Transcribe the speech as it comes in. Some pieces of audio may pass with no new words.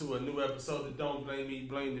to a new episode of Don't Blame Me,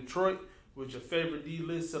 Blame Detroit with your favorite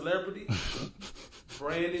D-list celebrity,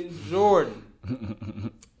 Brandon Jordan.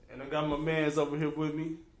 And I got my mans over here with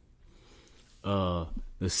me. The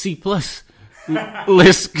C+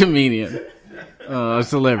 list comedian,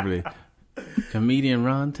 celebrity, comedian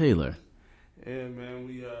Ron Taylor. Yeah, man,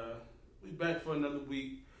 we back for another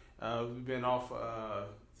week. We've been off.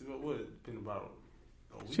 What? It's been about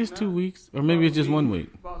a week Just now? 2 weeks, or maybe it's just 1 week.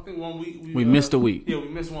 I think 1 week. We missed a week. Yeah, we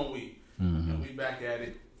missed 1 week, Mm-hmm. and we back at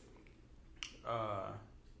it.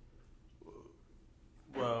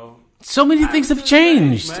 Well, So many things have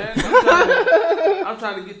changed. Man. I'm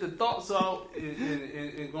trying to get the thoughts out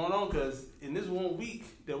and going on because in this 1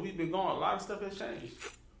 week that we've been gone, a lot of stuff has changed.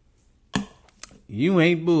 You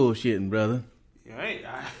ain't bullshitting, brother. You ain't.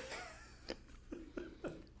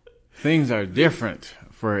 Things are different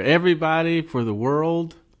for everybody, for the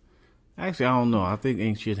world. Actually, I don't know. I think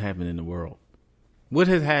ain't shit happened in the world. What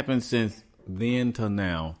has happened since then till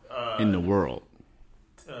now in the world?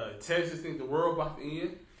 Texas think the world about to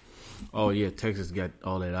end. Oh, yeah, Texas got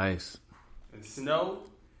all that ice. And snow.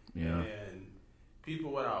 Yeah. And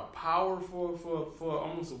people without power for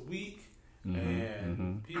almost a week.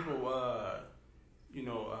 And people,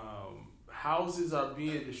 houses are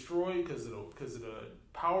being destroyed because of the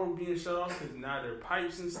power being shut off because now their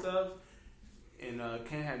pipes and stuff. And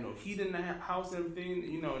can't have no heat in the house and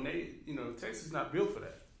everything. And Texas is not built for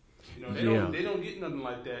that. They don't get nothing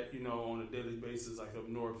like that, on a daily basis like up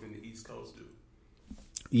north and the East Coast do.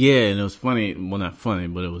 Yeah, and it was funny. Well, not funny,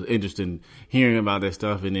 but it was interesting hearing about that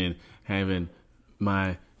stuff and then having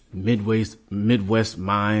my Midwest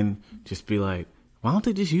mind just be like, why don't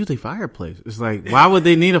they just use a fireplace? It's like, why would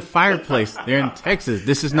they need a fireplace? They're in Texas.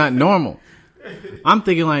 This is not normal. I'm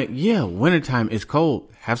thinking like, yeah, wintertime, it's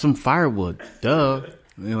cold. Have some firewood. Duh.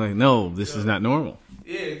 And they're like, no, this is not normal.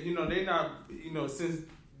 Yeah, they not, since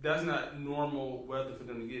that's not normal weather for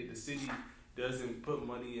them to get, the city doesn't put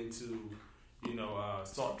money into,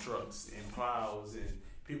 salt trucks and plows, and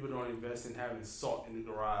people don't invest in having salt in the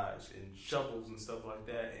garage and shovels and stuff like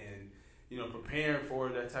that, and preparing for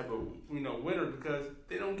that type of winter because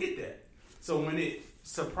they don't get that. So when it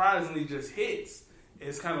surprisingly just hits,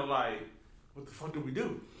 it's kind of like, what the fuck do we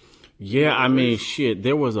do? Yeah, I mean, shit.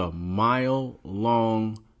 There was a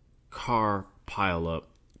mile-long car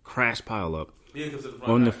crash pileup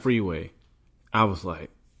on the freeway. I was like,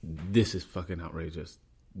 this is fucking outrageous.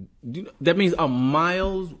 That means a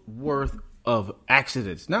mile's worth of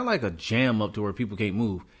accidents. Not like a jam up to where people can't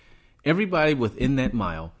move. Everybody within that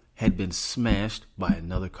mile had been smashed by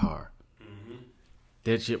another car. Mm-hmm.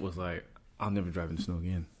 That shit was like, I'll never drive in the snow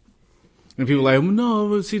again. And people were like,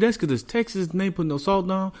 no, see, that's because it's Texas and they put no salt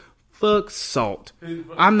down. Fuck salt.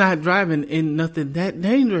 I'm not driving in nothing that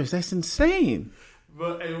dangerous. That's insane.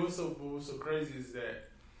 But hey, what's so crazy is that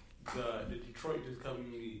the Detroit just come to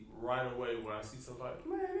me right away when I see somebody.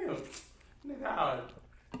 Man, nigga,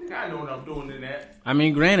 I know what I'm doing in that. I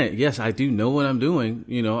mean, granted, yes, I do know what I'm doing.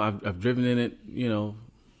 I've driven in it.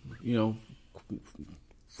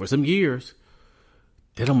 For some years.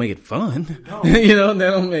 They don't make it fun. No. They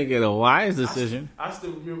don't make it a wise decision. I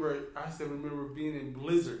still remember being in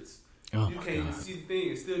blizzards. Oh, you can't even see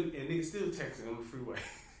the thing, and niggas still texting on the freeway.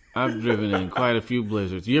 I've driven in quite a few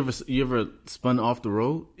blizzards. You ever spun off the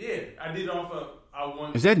road? Yeah, I did off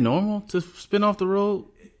of. Is that normal to spin off the road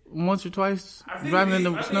once or twice driving in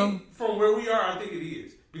the snow? From where we are, I think it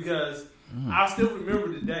is because I still remember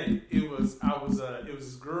the day. It was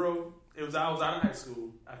this girl. I was out of high school.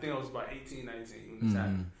 I think I was about 18, 19 when this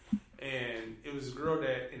happened. And it was a girl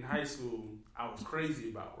that in high school I was crazy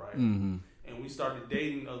about, right? Mm-hmm. And we started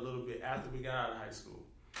dating a little bit after we got out of high school.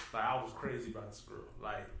 Like, I was crazy about this girl.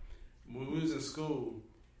 Like, when we was in school,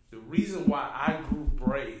 the reason why I grew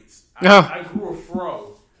braids, I grew a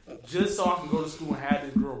fro just so I could go to school and have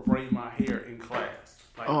this girl braid my hair in class.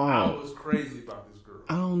 Like, I was crazy about this girl.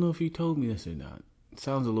 I don't know if you told me this or not. It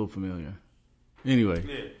sounds a little familiar. Anyway.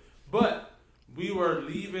 Yeah. But we were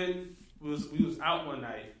leaving. We was out one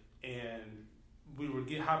night, and we were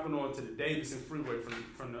hopping on to the Davidson Freeway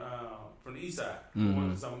from the east side.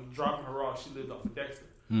 Mm-hmm. So I'm dropping her off. She lived off of Dexter.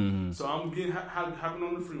 Mm-hmm. So I'm hopping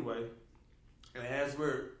on the freeway, and as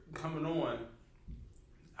we're coming on,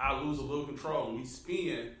 I lose a little control, and we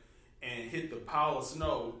spin and hit the pile of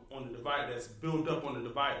snow on the divider that's built up on the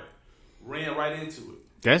divider. Ran right into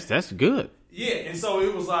it. That's good. Yeah, and so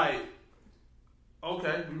it was like,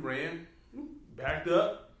 okay, we ran, backed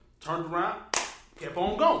up, turned around, kept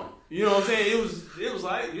on going. You know what I'm saying? It was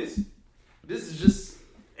like this is just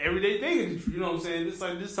everyday thing. You know what I'm saying? It's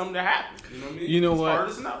like this is something that happens. You know what I mean? You know it's what?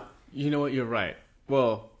 hard to know. You know what? You're right.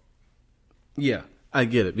 Well, yeah, I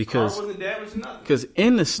get it because car wasn't damaged, nothing. Because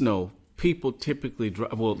in the snow, people typically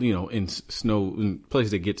drive. Well, you know, in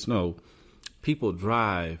places that get snow, people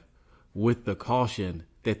drive with the caution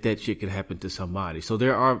that shit could happen to somebody. So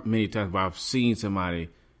there are many times where I've seen somebody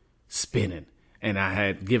spinning, and I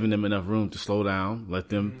had given them enough room to slow down, let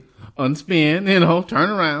them unspin, you know, turn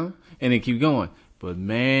around, and then keep going. But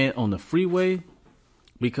man, on the freeway,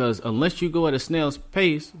 because unless you go at a snail's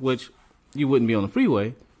pace, which you wouldn't be on the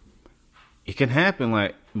freeway, it can happen.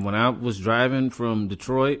 Like when I was driving from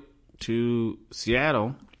Detroit to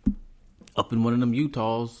Seattle, up in one of them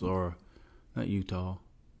Utahs, or not Utah.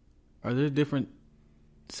 Are there different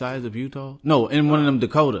sides of Utah? No, in one of them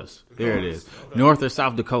Dakotas. There it is. Okay. North or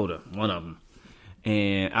South Dakota, one of them.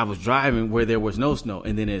 And I was driving where there was no snow,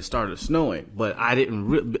 and then it started snowing. But I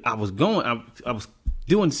didn't. I was I was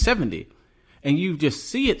doing 70, and you just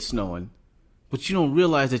see it snowing, but you don't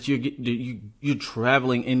realize that you're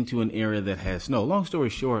traveling into an area that has snow. Long story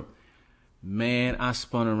short, man, I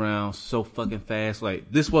spun around so fucking fast.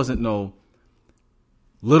 Like this wasn't no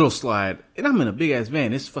little slide, and I'm in a big ass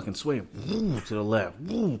van. It's fucking swaying to the left,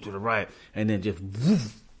 to the right, and then just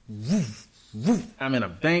I'm in a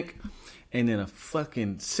bank, and then a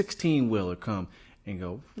fucking 16-wheeler come and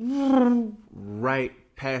go right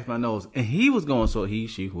past my nose, and he was going so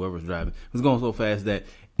she whoever's driving was going so fast that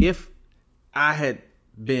if I had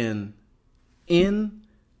been in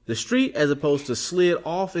the street as opposed to slid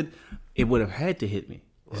off it would have had to hit me.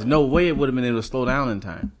 There's no way it would have been able to slow down in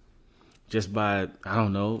time. Just by, I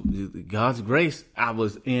don't know, God's grace, I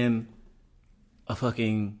was in a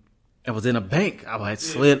bank. I had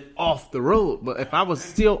slid off the road. But if I was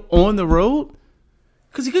still on the road,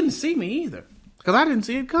 because he couldn't see me either. Because I didn't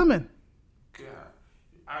see it coming. God.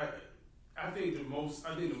 I think the most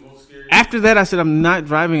scary. After that, I said, I'm not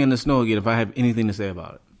driving in the snow again if I have anything to say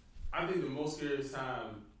about it. I think the most scariest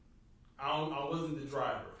time, I wasn't the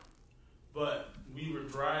driver, but we were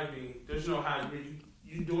driving. There's no how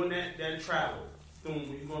you doing that travel when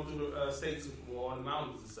you're going through the states or the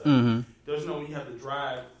mountains and stuff. Mm-hmm. There's no when you have to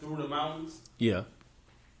drive through the mountains. Yeah.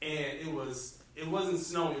 And it wasn't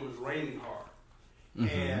snowing, it was raining hard. Mm-hmm.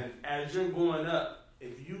 And as you're going up,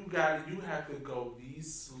 if you have to go the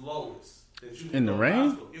slowest that you can in the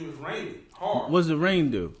rain. It was raining hard. What's the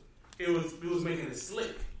rain do? It was making it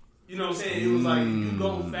slick. You know what I'm saying? It was like if you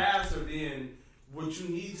go faster than what you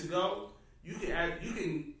need to go, you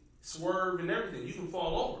can swerve and everything. You can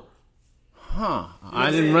fall over. Huh. You know I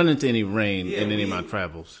didn't run into any rain in any of my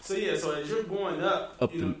travels. So as you're going up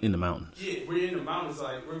in the mountains. Yeah, we're in the mountains.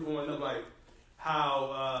 Like we're going up. Like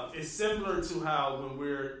how it's similar to how when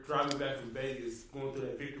we're driving back from Vegas, going through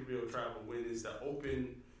that Victorville travel, when it's the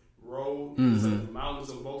open road, it's like the mountains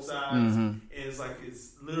on both sides, and it's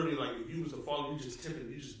literally like if you was to fall, you just tip it,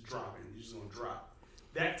 you just drop it, you just gonna drop.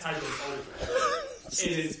 That type of open,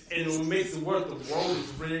 and what makes it worse, the road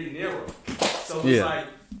is very narrow, so it's like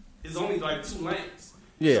it's only like 2 lanes.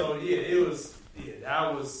 Yeah. So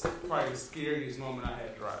that was probably the scariest moment I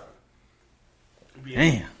had driving.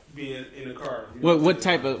 Being in a car. What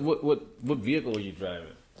type of what vehicle were you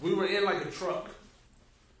driving? We were in like a truck.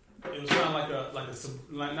 It was kind of like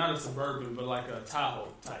not a Suburban, but like a Tahoe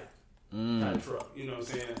type truck. You know what I'm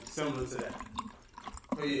saying? Similar to that.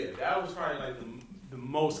 But yeah, that was probably like the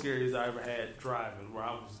most scariest I ever had driving, where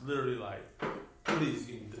I was literally like, please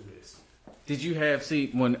get me through this. Did you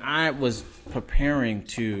when I was preparing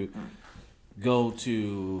to go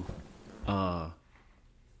to LA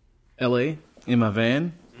in my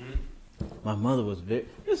van, my mother was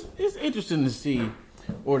it's interesting to see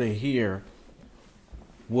or to hear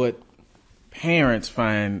what parents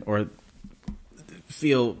find or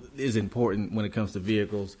feel is important when it comes to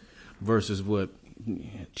vehicles versus what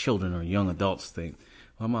children or young adults think.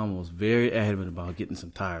 My mom was very adamant about getting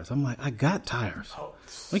some tires. I'm like, I got tires.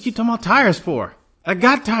 What you talking about tires for? I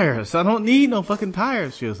got tires. I don't need no fucking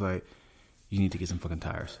tires. She was like, you need to get some fucking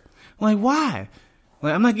tires. I'm like, why?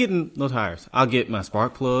 Like, I'm not getting no tires. I'll get my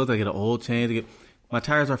spark plugs. I get an oil change. My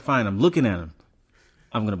tires are fine. I'm looking at them.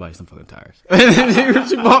 I'm going to buy you some fucking tires.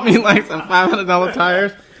 She bought me like some $500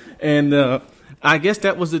 tires. And I guess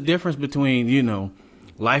that was the difference between,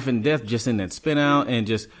 life and death just in that spin out and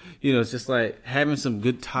just, it's just like having some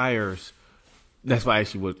good tires. That's why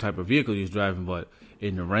actually what type of vehicle you're driving. But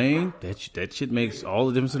in the rain, that shit makes all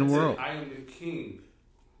the difference in the world. I am the king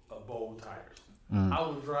of bold tires. I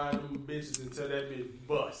will drive them bitches until that bitch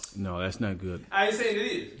busts. No, that's not good. I ain't saying it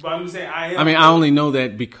is, but I'm just saying I am. I mean, I only know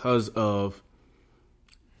that because of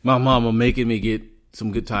my mama making me get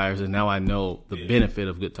some good tires, and now I know the benefit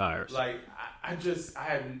of good tires. Like, I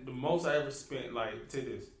had the most I ever spent, like, to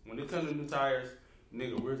this. When it comes to new tires,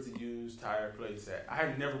 nigga, where's the used tire place at? I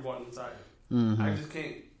have never bought new tires. Mm-hmm. I just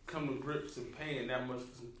can't come to grips to paying that much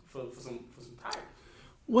for some tires.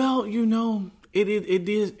 Well, it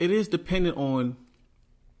is dependent on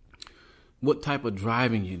what type of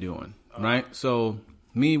driving you're doing, right? So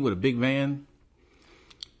me with a big van,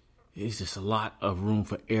 it's just a lot of room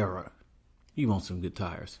for error. You want some good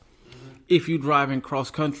tires. Mm-hmm. If you're driving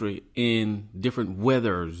cross country in different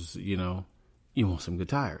weathers, you want some good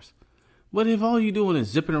tires. But if all you're doing is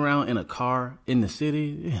zipping around in a car in the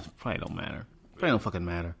city, it probably don't matter. Probably don't fucking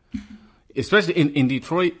matter. Especially in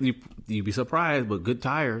Detroit, you'd be surprised, but good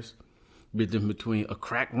tires between a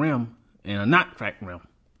cracked rim and a not cracked rim,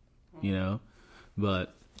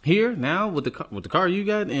 But here now with the car you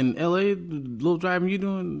got in LA, the little driving you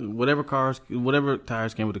doing, whatever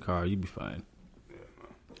tires came with the car, you'd be fine.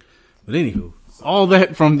 But anywho, all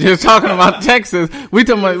that from just talking about Texas, we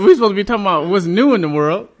supposed to be talking about what's new in the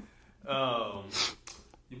world. Your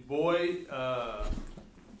boy,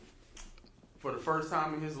 for the first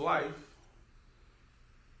time in his life,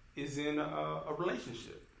 is in a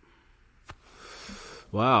relationship.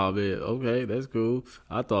 Wow, man. Okay, that's cool.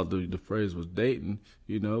 I thought the phrase was dating,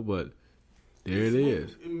 but there it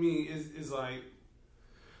is. I mean, it's like.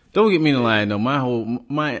 Don't get me to lie, though.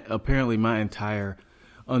 My entire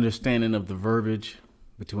understanding of the verbiage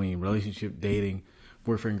between relationship, dating,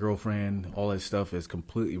 boyfriend, girlfriend, all that stuff is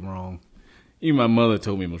completely wrong. Even my mother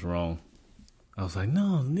told me it was wrong. I was like,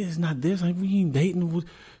 no, it's not this. Like, we ain't dating.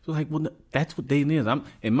 So like, well, that's what dating is.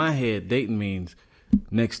 In my head, dating means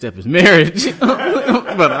next step is marriage.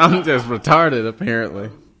 But I'm just retarded, apparently.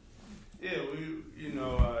 Yeah,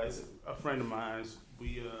 it's a friend of mine.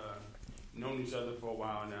 We known each other for a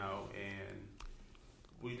while now, and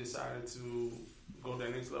we decided to go to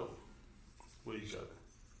that next level with each other.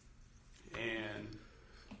 And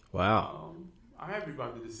wow, I'm happy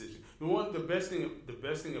about the decision. The best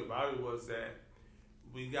thing about it was that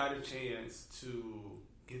we got a chance to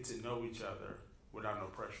get to know each other without no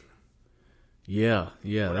pressure. Yeah,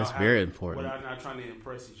 that's very important. Without not trying to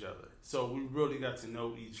impress each other. So we really got to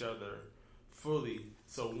know each other fully.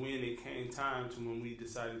 So when it came time to when we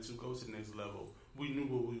decided to go to the next level, we knew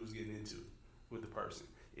what we was getting into with the person.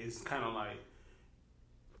 It's kind of like,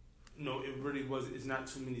 it really wasn't. It's not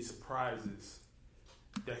too many surprises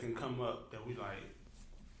that can come up that we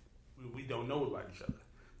don't know about each other,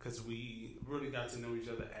 because we really got to know each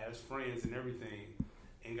other as friends and everything,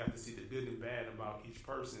 and got to see the good and bad about each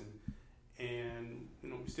person. And,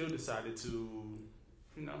 we still decided to,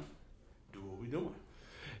 do what we're doing.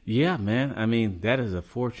 Yeah, man. I mean, that is a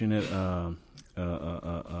fortunate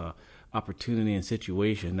opportunity and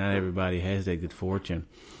situation. Not everybody has that good fortune.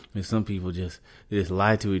 Some people just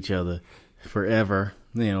lie to each other forever,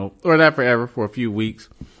 or not forever, for a few weeks.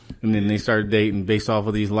 And then they start dating based off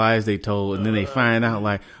of these lies they told. And then they find out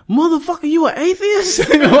like, motherfucker, you an atheist?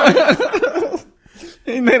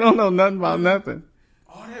 And they don't know nothing about nothing.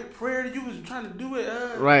 Prayer you was trying to do it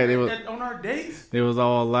right on our dates. It was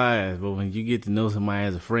all lies. But when you get to know somebody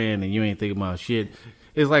as a friend and you ain't thinking about shit,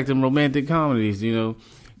 it's like them romantic comedies, you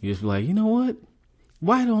just be like, you know what?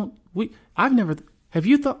 Why don't we? Have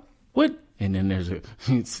you thought what? And then there's a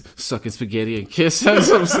sucking spaghetti and kiss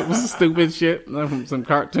some stupid shit from some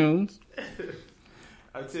cartoons.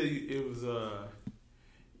 I tell you, it was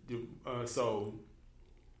so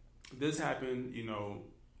this happened,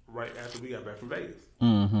 right after we got back from Vegas.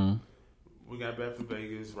 Mm-hmm. We got back from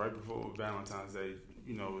Vegas right before Valentine's Day,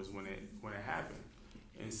 is when it happened.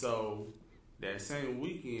 And so that same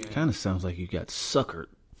weekend, kind of sounds like you got suckered.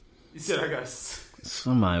 You said I got.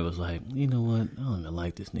 Somebody was like, you know what? I don't even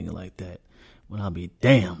like this nigga like that. Well, I'll be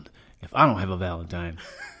damned if I don't have a Valentine.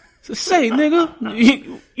 So say,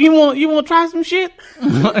 nigga, you want to try some shit?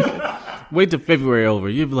 Wait till February over.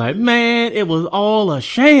 You'd be like, man, it was all a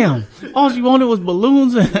sham. All she wanted was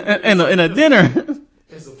balloons and a dinner.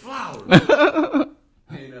 And some flowers.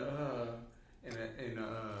 and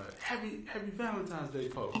happy Valentine's Day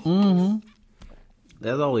post. Mm-hmm.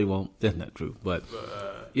 That's all he want. That's not true, but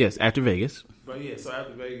yes, after Vegas. But yeah, so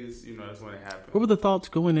after Vegas, that's when it happened. What were the thoughts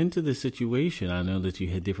going into this situation? I know that you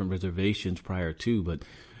had different reservations prior to, but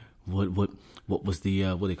what was the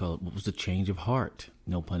what do they call it? What was the change of heart?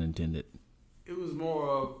 No pun intended. It was more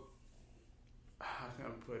of, how can I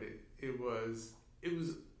put it? It was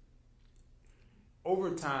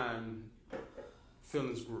over time,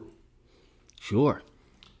 feelings grew. Sure.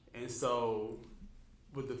 And so,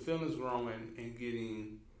 with the feelings growing and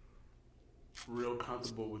getting real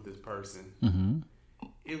comfortable with this person, mm-hmm.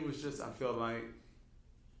 It was just, I felt like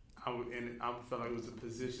it was a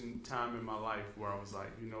time in my life where I was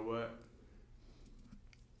like, you know what?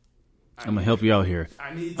 I'm gonna help you out here.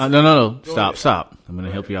 I need to no. Stop. I'm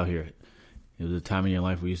gonna help you out here. It was a time in your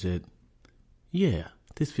life where you said, yeah,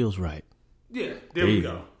 this feels right. Yeah, there we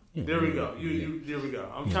go. Yeah, there we go. There we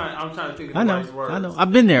go. I'm trying to think of the right words. I know.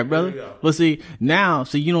 I've been there, brother. But see,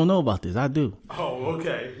 you don't know about this. I do. Oh,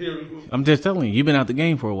 okay. Here we go. I'm just telling you, you've been out the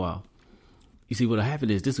game for a while. You see, what'll happen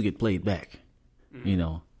is this will get played back,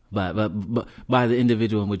 by the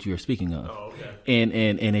individual in which you're speaking of. Oh, okay.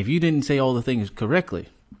 And if you didn't say all the things correctly,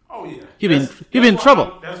 oh yeah, you've been in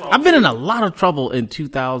trouble. I've been in a lot of trouble in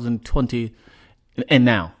 2020 and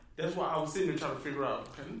now. That's why I was sitting there trying to figure out.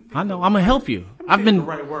 I know. I'm gonna help you. I've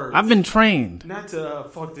been trained. Not to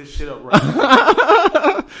fuck this shit up right.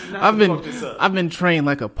 I've been trained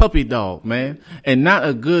like a puppy dog, man, and not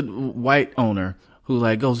a good white owner who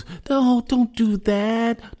like goes, "No, don't do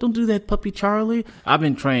that. Don't do that, puppy Charlie." I've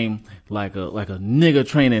been trained like a nigga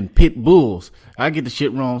training pit bulls. I get the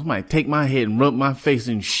shit wrong, somebody take my head and rub my face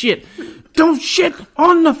in shit. Don't shit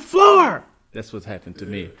on the floor. That's what's happened to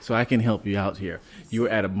me. So I can help you out here. You were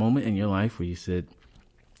at a moment in your life where you said,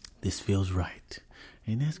 this feels right.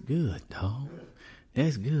 And that's good, dog.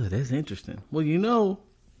 That's good. That's interesting. Well, you know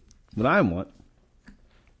what I want.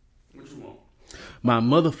 What you want? My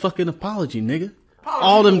motherfucking apology, nigga.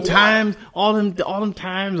 All them times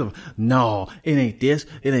of, no, it ain't this,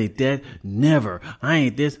 it ain't that, never. I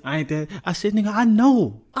ain't this, I ain't that. I said, nigga, I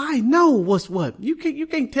know what's what. You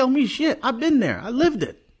can't tell me shit. I've been there. I lived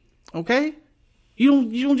it. Okay?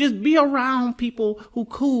 You don't just be around people who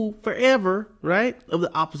cool forever, right? Of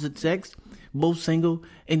the opposite sex, both single,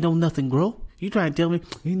 and don't nothing grow. You trying to tell me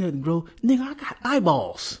ain't nothing grow? Nigga, I got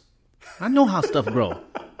eyeballs. I know how stuff grow.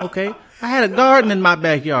 Okay? I had a garden in my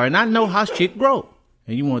backyard and I know how shit grow.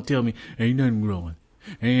 And you want to tell me ain't nothing growing.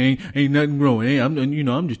 Ain't nothing growing.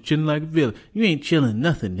 I'm just chilling like a villain. You ain't chilling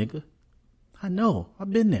nothing, nigga. I know.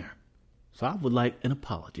 I've been there. So I would like an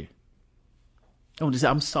apology. I want to say,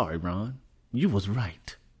 I'm sorry, Ron. You was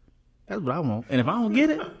right. That's what I want. And if I don't get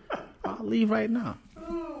it, I'll leave right now.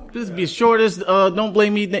 This will be the shortest Don't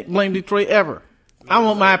Blame Me, Blame Detroit ever. I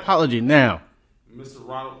want my apology now. Mr.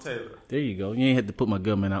 Ronald Taylor. There you go. You ain't had to put my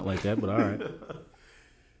government out like that, but all right.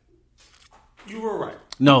 You were right.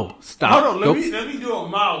 No, stop. Hold on, let me do a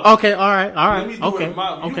mild. Okay, all right. Let me do it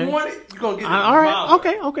mild. You want it, you're going to get it all right. mild.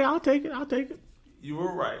 Okay, I'll take it. You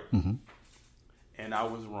were right. Mm-hmm. And I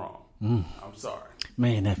was wrong. I'm sorry.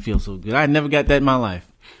 Man, that feels so good. I never got that in my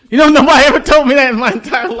life. You know, nobody ever told me that in my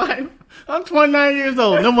entire life. I'm 29 years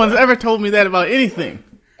old. No one's ever told me that about anything.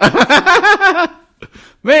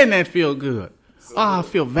 Man, that feels good. I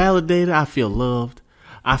feel validated. I feel loved.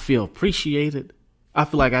 I feel appreciated. I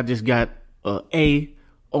feel like I just got an A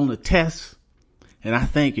on the test. And I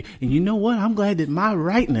thank you. And you know what? I'm glad that my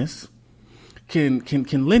rightness can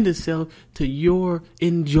lend itself to your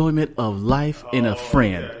enjoyment of life and a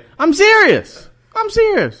friend. Okay. I'm serious. How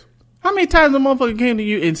many times a motherfucker came to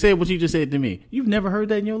you and said what you just said to me? You've never heard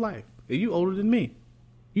that in your life. And you older than me.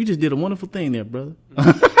 You just did a wonderful thing there, brother.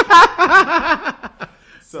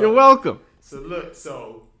 You're welcome. So look,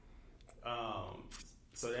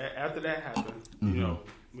 after that happened,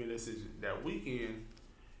 that weekend,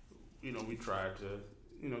 we tried to,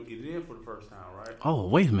 get it in for the first time, right? Oh,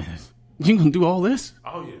 wait a minute. You gonna do all this?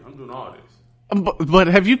 Oh yeah, I'm doing all this. But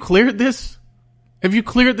have you cleared this? Have you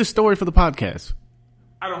cleared this story for the podcast?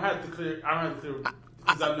 I don't have to clear it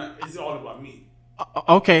because I'm not. It's all about me.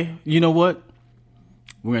 Okay, you know what?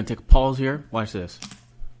 We're gonna take a pause here. Watch this.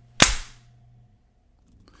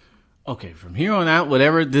 Okay, from here on out,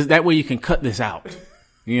 that way you can cut this out.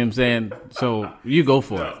 You know what I'm saying? So you go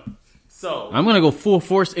for it. So I'm gonna go full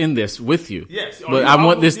force in this with you. Yes, but I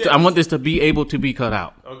want this. I want this to be able to be cut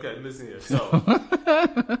out. Okay, listen here.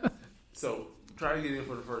 So try to get in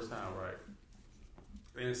for the first time, right?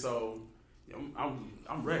 And so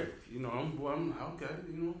I'm ready. I'm okay.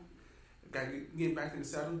 Got to get back in the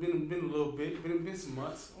saddle. Been a little bit. Been some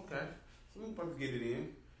months. Okay, so we're about to get it in.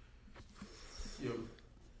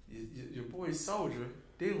 Your boy Soldier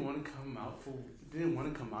didn't want to come out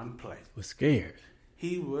and play. Was scared.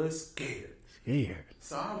 He was scared.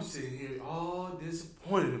 So I'm sitting here all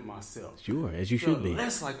disappointed in myself. Sure, as you should be.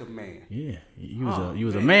 Less like a man. Yeah, you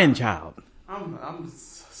was a man child. I'm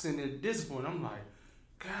sitting there disappointed. I'm like,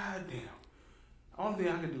 God damn. Only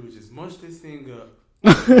thing I can do is just munch this thing up.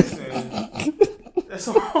 That's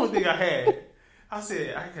the only thing I had. I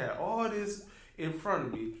said I got all this in front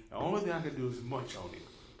of me. The only thing I can do is munch on it.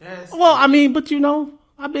 But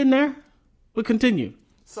I've been there. We'll continue.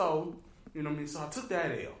 So, So I took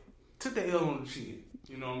that L. Took the L on the chin.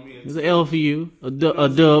 You know what I mean? It's an L for you. A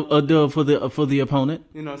dub for the opponent.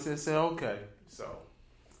 You know what I'm saying? Say okay. So,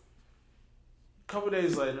 a couple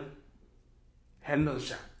days later, had another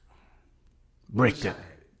shot. Breaked it.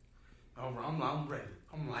 I'm ready.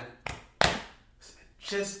 I'm like,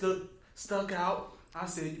 just the stuck out. I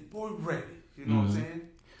said, boy, ready. You know what I'm saying?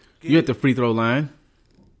 You at the free throw line.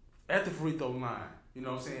 At the free throw line. You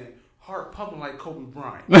know what I'm saying? Heart pumping like Kobe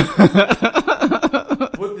Bryant. With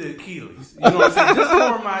the Achilles. You know what I'm saying? Just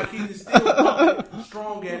for my Achilles, still pumping,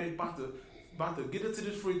 strong at it, about to get into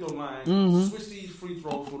this free throw line, switch these free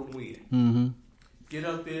throws for the win. Get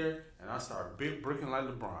up there, and I start bricking like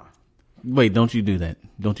LeBron. Wait, don't you do that.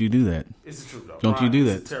 Don't you do that. It's the truth, though. Don't Brian, you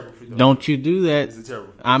do it's that. a terrible free throw. Don't you do that. It's a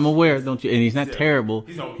terrible. I'm aware, don't you? And he's not terrible.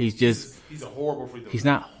 He's a horrible free throw. He's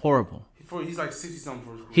not horrible. He's like 60-something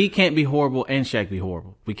for his career. He can't be horrible and Shaq be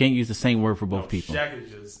horrible. We can't use the same word for both people. Shaq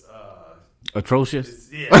is just... atrocious?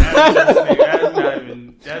 That's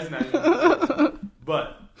not even...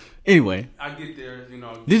 But... Anyway. I get there, you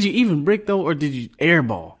know... Did you even brick, though, or did you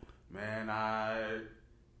airball? Man, I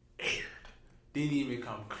aired. Didn't even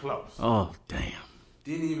come close. Oh, damn.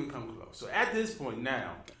 Didn't even come close. So at this point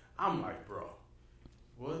now, I'm like, bro,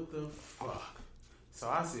 what the fuck? So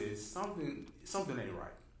I said, something ain't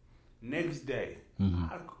right. Next day,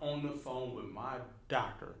 I'm on the phone with my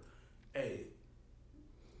doctor. Hey,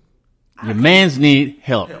 your mans need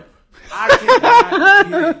help. I cannot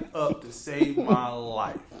get up to save my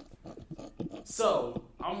life. So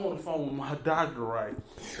I'm on the phone with my doctor, right?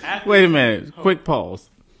 Wait a minute. Quick pause.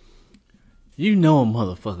 You know a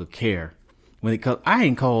motherfucker care when it comes. I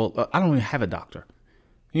ain't called. I don't even have a doctor.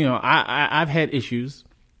 You know, I've had issues.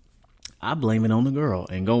 I blame it on the girl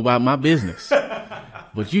and go about my business.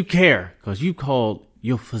 But you care because you called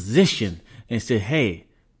your physician and said, "Hey,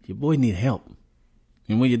 your boy need help."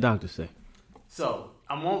 And what your doctor say? So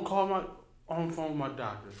I'm on the phone with my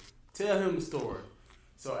doctor. Tell him the story.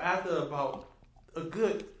 So after about a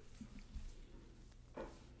good,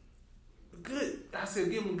 I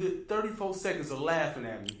said, give him a good 34 seconds of laughing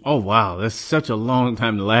at me. Oh wow, that's such a long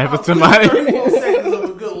time to laugh at somebody. 34 seconds of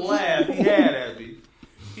a good laugh he had at me.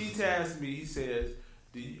 He tasked me. He says,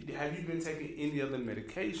 have you been taking any other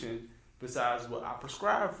medication besides what I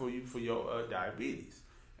prescribed for you for your diabetes?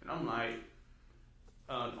 And I'm like,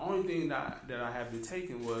 the only thing that I have been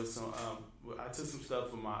taking was some. I took some stuff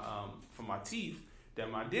for my teeth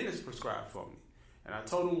that my dentist prescribed for me, and I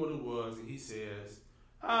told him what it was, and he says,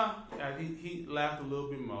 he laughed a little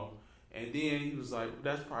bit more, and then he was like,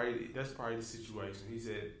 that's probably the situation. He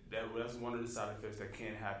said that's one of the side effects that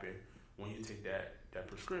can happen when you take that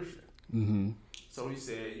prescription. Mm-hmm. So he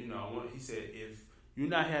said, if you're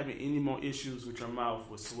not having any more issues with your mouth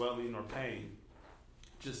with swelling or pain,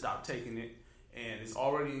 just stop taking it. And it's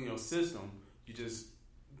already in your system. You just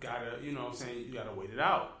gotta, you know what I'm saying, you gotta wait it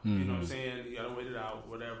out. Mm-hmm. You know what I'm saying? You gotta wait it out,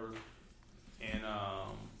 whatever. And,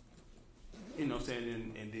 you know what I'm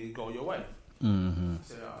saying, and then go your way. Mm-hmm. I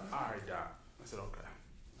said, all right, doc. I said, okay.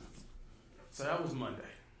 So that was Monday.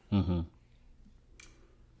 Mm-hmm.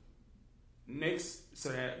 The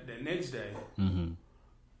next day,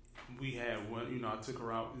 we had one. You know, I took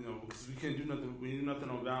her out. You know, because we couldn't do nothing. We did nothing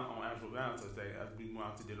on actual Valentine's Day. We went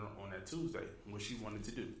out to dinner on that Tuesday, what she wanted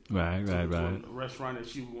to do. Right. To a restaurant that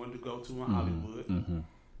she wanted to go to in Hollywood, and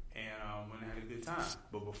went and had a good time.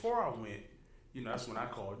 But before I went, you know, that's when I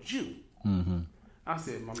called you. Mm-hmm. I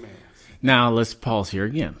said, my man. Now let's pause here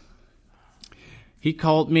again. He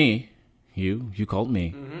called me. You called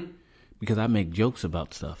me because I make jokes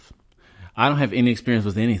about stuff. I don't have any experience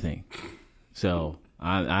with anything, so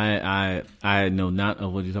I know not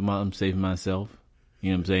of what you're talking about. I'm saving myself.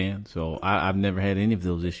 You know what I'm saying? So I've never had any of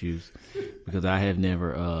those issues because I have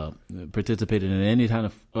never participated in any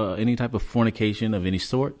type of fornication of any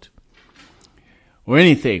sort or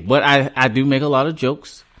anything. But I do make a lot of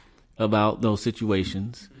jokes about those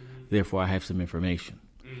situations. Therefore, I have some information.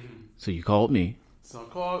 So you called me. So I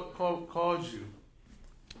called you,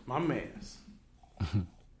 my man's.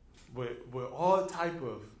 With all type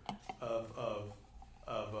of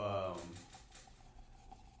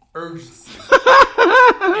urgency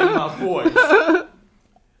in my voice. I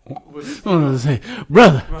was gonna say,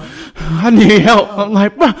 brother, I need help. I'm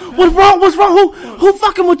like, bro, what's wrong? What's wrong? Who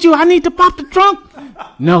fucking with you? I need to pop the trunk.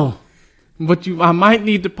 No, but I might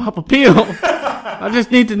need to pop a pill. I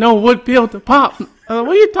just need to know what pill to pop. What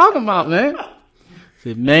are you talking about, man? I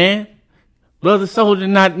said, man, brother soldier,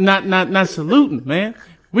 not saluting, man.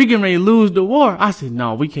 We getting ready to lose the war. I said,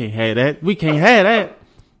 no, we can't have that. We can't have that.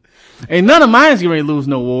 Ain't none of mine's getting ready to lose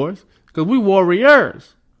no wars because we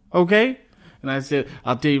warriors. Okay? And I said,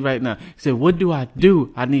 I'll tell you right now. He said, what do? I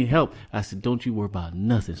need help. I said, don't you worry about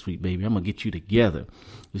nothing, sweet baby. I'm going to get you together.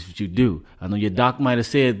 This is what you do. I know your doc might have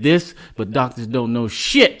said this, but doctors don't know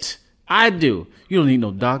shit. I do. You don't need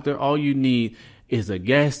no doctor. All you need is a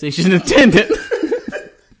gas station attendant.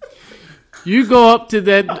 You go up to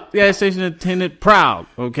that gas station attendant proud,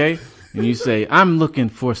 okay? and you say, I'm looking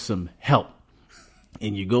for some help.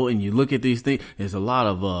 And you go and you look at these things. There's a lot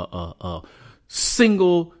of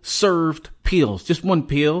single served pills, just one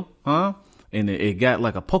pill, huh? And it got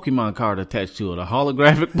like a Pokemon card attached to it, a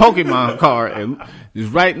holographic Pokemon card, and it's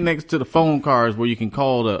right next to the phone cards where you can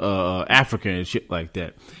call the Africa and shit like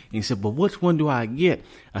that. And he said, but which one do I get?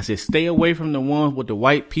 I said, stay away from the ones with the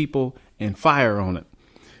white people and fire on it.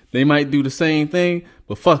 They might do the same thing,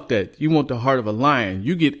 but fuck that. You want the heart of a lion.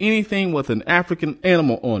 You get anything with an African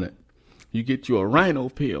animal on it. You get you a rhino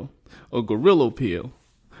pill, a gorilla pill,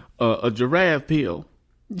 a giraffe pill.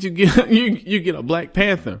 You get a Black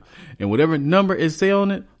Panther, and whatever number is say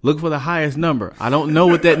on it, look for the highest number. I don't know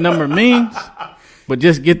what that number means, but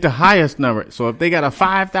just get the highest number. So if they got a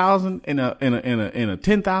 5,000 and a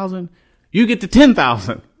 10,000, you get the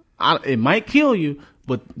 10,000. It might kill you,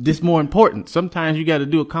 but this is more important. Sometimes you got to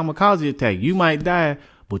do a kamikaze attack. You might die,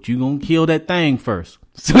 but you gonna kill that thing first.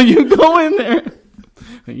 So you go in there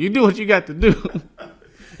and you do what you got to do.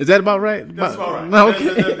 Is that about right? That's about right. No,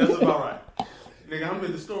 okay. That's about right. Nigga, I'm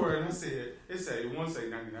in the store and I said, one say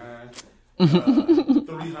 99,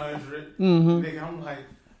 300. Nigga, I'm like,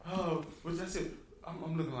 oh, which I said,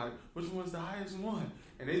 I'm looking like, which one's the highest one?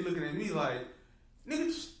 And they looking at me like, nigga,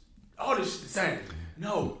 just, all this shit the same.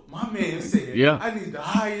 No, my man said, I need the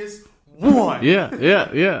highest one. Yeah.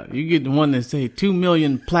 You get the one that say 2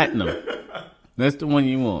 million platinum. That's the one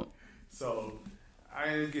you want. So I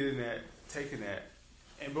ended up getting that, taking that.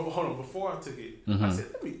 And but hold on, before I took it,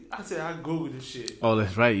 I said I Googled this shit. Oh,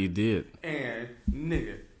 that's right, you did. And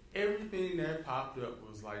nigga, everything that popped up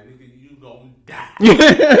was like, nigga, you gonna die.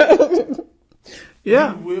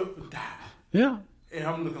 Yeah. You will die. Yeah. And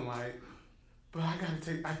I'm looking like, but I gotta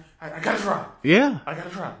take, I gotta try. Yeah. I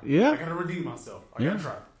gotta try. Yeah. I gotta redeem myself. I gotta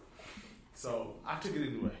try. So I took it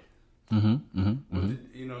anyway. You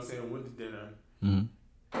know what I'm saying? Went to dinner.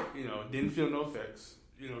 You know, didn't feel no effects.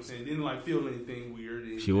 You know what I'm saying? Didn't like feel anything weird.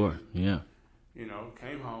 Anything. Sure, yeah. You know,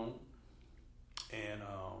 came home and,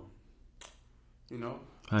 you know.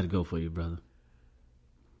 How'd it go for you, brother?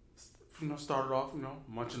 You know, started off, you know,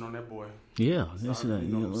 munching on that boy. Yeah, started,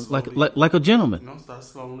 you know, like a gentleman. You know, started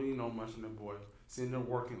slowly, you know, munching that boy. Sitting there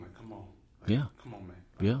working like, come on. Like, yeah. Come on, man.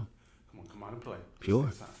 Like, yeah. Come on and play.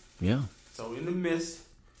 Sure. Yeah. So in the midst,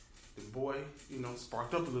 the boy, you know,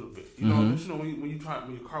 sparked up a little bit. You know, when your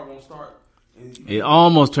car won't start. It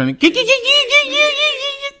almost turned.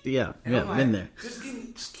 Yeah, and yeah, like, been there. Just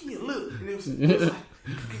give me a little. And it was like,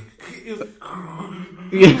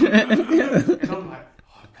 and I'm like,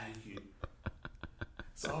 oh, thank you.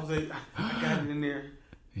 So I was like, I got it in there.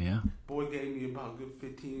 Yeah. Boy gave me about a good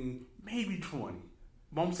 15, maybe 20.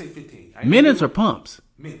 But I'm gonna say 15. Minutes or pumps?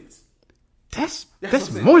 Minutes. That's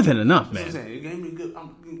more than enough, man. That's what I'm saying. It gave me a good.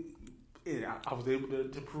 I was able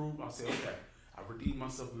to prove. I said, okay, I redeemed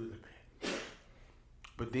myself a little bit.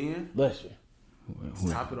 But then, bless you.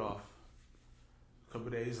 To top it off, a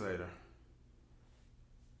couple days later,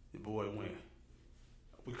 the boy went,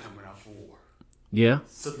 we coming out for war. Yeah.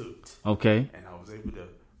 Salute. Okay. And I was able to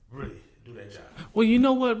really do that job. Well, you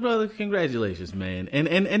know what, brother? Congratulations, man.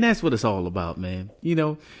 And that's what it's all about, man. You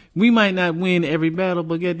know, we might not win every battle,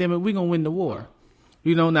 but goddamn it, we're going to win the war.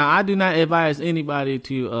 You know, now I do not advise anybody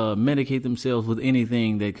to medicate themselves with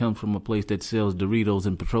anything that comes from a place that sells Doritos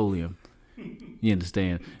and petroleum. You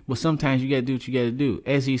understand? But sometimes you got to do what you got to do.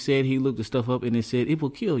 As he said, he looked the stuff up and it said it will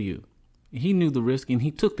kill you. He knew the risk and he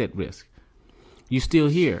took that risk. You still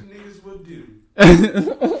here. Niggas will do.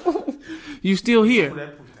 You still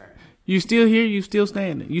here. You still here. You still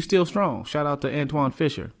standing. You still strong. Shout out to Antoine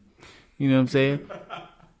Fisher. You know what I'm saying?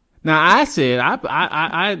 Now I said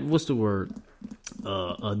I what's the word?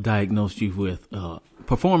 Diagnosed you with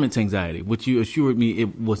performance anxiety, which you assured me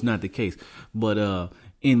it was not the case. But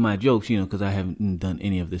in my jokes, you know, because I haven't done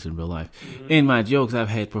any of this in real life. In my jokes, I've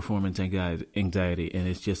had performance anxiety, and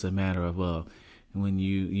it's just a matter of when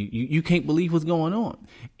you can't believe what's going on.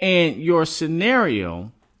 And your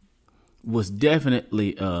scenario was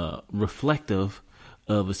definitely reflective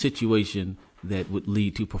of a situation that would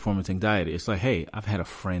lead to performance anxiety. It's like, hey, I've had a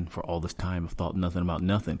friend for all this time. I've thought nothing about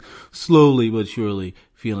nothing. Slowly but surely,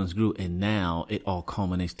 feelings grew, and now it all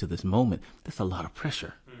culminates to this moment. That's a lot of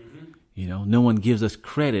pressure. You know, no one gives us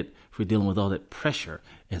credit for dealing with all that pressure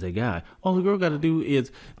as a guy. All the girl got to do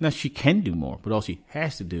is, now she can do more, but all she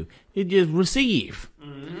has to do is just receive.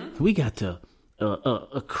 We got to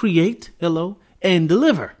create, and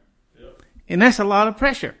deliver. Yep. And that's a lot of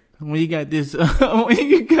pressure. When you got this,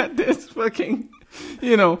 fucking,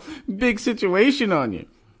 you know, big situation on you.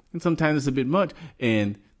 And sometimes it's a bit much.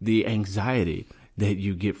 And the anxiety that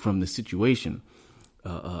you get from the situation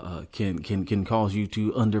can cause you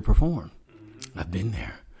to underperform. I've been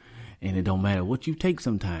there. And it don't matter what you take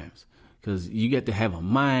sometimes, because you get to have a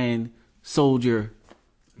mind soldier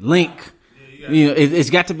link. It's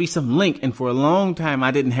got to be some link. And for a long time,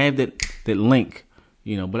 I didn't have that link,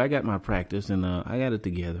 but I got my practice and I got it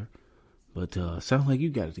together. But sounds like you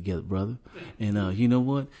got it together, brother. And you know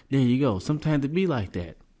what? There you go. Sometimes it be like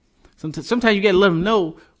that. Sometimes you got to let them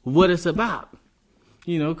know what it's about.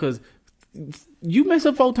 Because you mess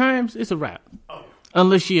up 4 times, it's a wrap.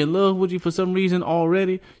 Unless she in love with you for some reason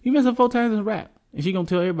already, you mess up 4 times, it's a wrap. And she gonna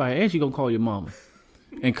tell everybody, and she gonna call your mama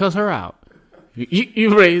and cuss her out.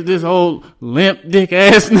 You raised this old limp dick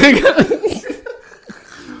ass nigga.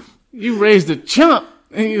 You raised a chump.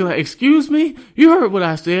 And you're like, excuse me? You heard what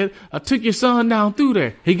I said. I took your son down through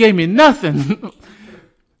there. He gave me nothing.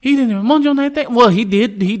 He didn't even munch on that thing. Well, he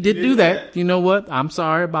did do that. You know what? I'm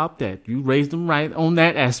sorry about that. You raised him right on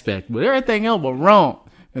that aspect. But everything else was wrong.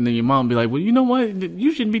 And then your mom be like, well, you know what?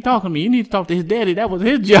 You shouldn't be talking to me. You need to talk to his daddy. That was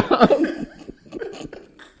his job.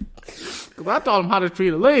 Because I taught him how to treat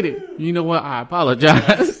a lady. You know what? I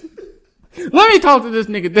apologize. Let me talk to this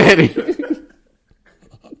nigga daddy.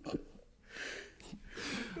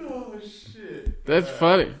 That's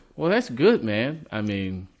funny. Well, that's good, man. I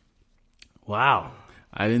mean, wow.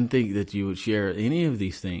 I didn't think that you would share any of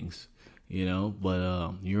these things,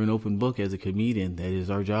 but you're an open book as a comedian. That is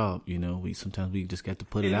our job, Sometimes we just got to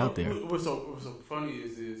put it out there. What's so funny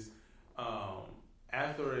is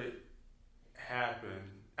after it happened,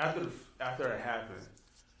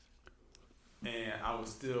 and I was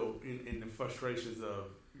still in the frustrations of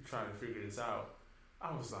trying to figure this out,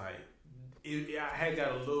 I was like, I had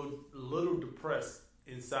got a little depressed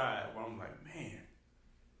inside where I'm like, man,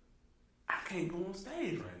 I can't go on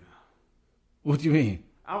stage right now. What do you mean?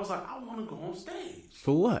 I was like, I want to go on stage.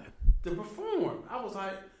 For what? To perform. I was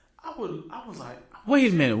like,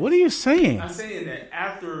 wait a minute, what are you saying? I'm saying that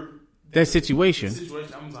after that situation,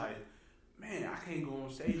 I'm like, man, I can't go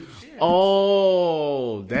on stage and shit.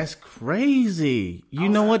 Oh, that's crazy. You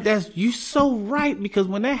know what? You so right, because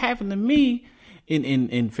when that happened to me,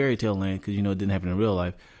 in fairy tale land, because it didn't happen in real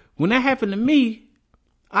life. When that happened to me,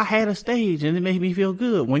 I had a stage and it made me feel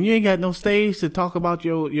good. When you ain't got no stage to talk about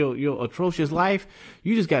your atrocious life,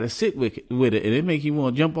 you just got to sit with it, and it make you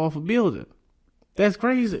want to jump off a building. That's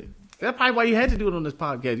crazy. That's probably why you had to do it on this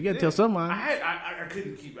podcast. You got to tell somebody. I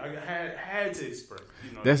couldn't keep it. I had to express.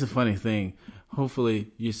 That's a funny thing.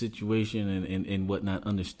 Hopefully your situation and whatnot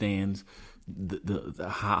understands the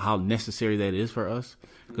how necessary that is for us,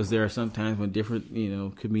 because there are some times when different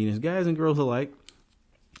comedians, guys and girls alike,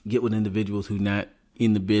 get with individuals who not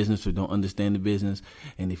in the business or don't understand the business,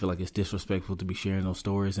 and they feel like it's disrespectful to be sharing those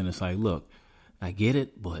stories. And it's like, look, I get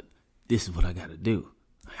it, but this is what I got to do.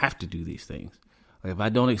 I have to do these things. Like, if I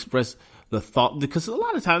don't express the thought, because a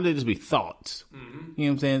lot of times they just be thoughts. Mm-hmm. You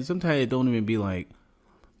know what I'm saying? Sometimes it don't even be like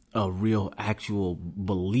a real actual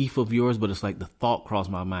belief of yours, but it's like the thought crossed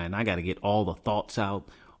my mind. I got to get all the thoughts out,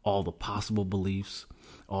 all the possible beliefs,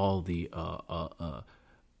 all the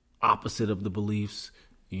opposite of the beliefs,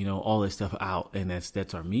 all that stuff out, and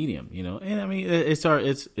that's our medium, And I mean, it's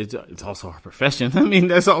also our profession. I mean,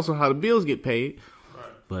 that's also how the bills get paid. Right.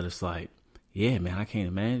 But it's like, yeah, man, I can't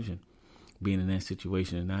imagine being in that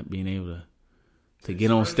situation and not being able to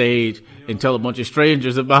get on stage and tell a bunch of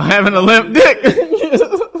strangers about having a limp dick.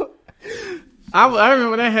 I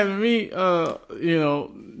remember that happened to me,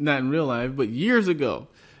 not in real life, but years ago.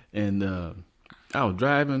 And I was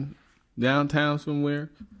driving downtown somewhere.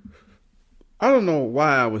 I don't know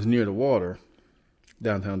why I was near the water,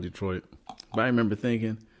 downtown Detroit. But I remember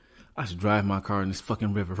thinking, I should drive my car in this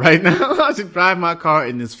fucking river right now. I should drive my car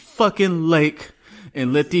in this fucking lake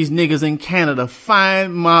and let these niggas in Canada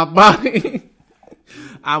find my body.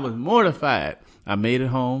 I was mortified. I made it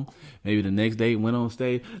home. Maybe the next day, went on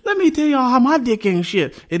stage. Let me tell y'all how my dick ain't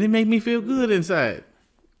shit. And it made me feel good inside.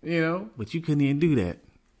 But you couldn't even do that.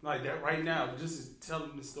 Like that right now, just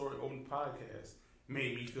telling the story on the podcast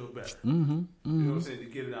made me feel better. Mm-hmm, mm-hmm. You know what I'm saying? To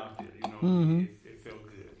get it out there. Mm-hmm. It felt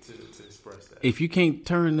good to express that. If you can't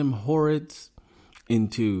turn them horrors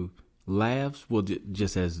into laughs, well,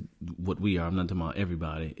 just as what we are, I'm not talking about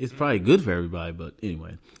everybody. It's probably good for everybody, but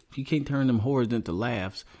anyway. If you can't turn them horrors into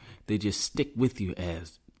laughs, they just stick with you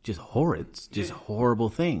as just horrids, just horrible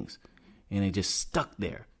things. And they just stuck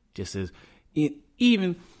there. Just as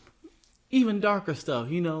even darker stuff,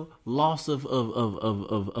 loss of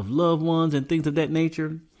loved ones and things of that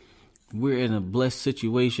nature. We're in a blessed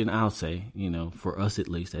situation, I'll say, for us at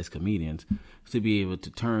least as comedians, to be able to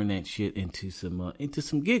turn that shit into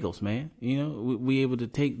some giggles, man. We able to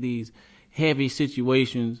take these heavy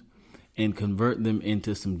situations and convert them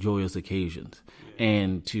into some joyous occasions,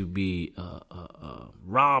 and to be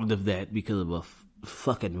robbed of that because of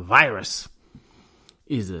fucking virus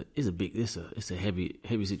is a big, it's a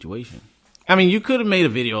heavy situation. I mean, you could have made a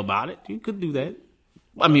video about it. You could do that.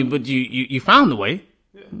 I mean, but you found the way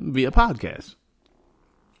via podcast.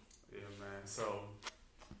 Yeah, man. So,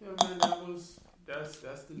 yeah, man,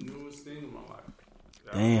 that's the newest thing in my life.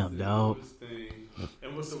 Damn, dog. Newest thing.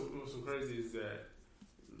 And what's so crazy is that,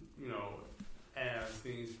 you know, as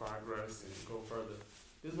things progress and go further,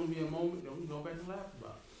 there's gonna be a moment that we go back and laugh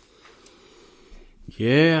about.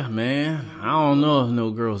 Yeah, man. I don't know if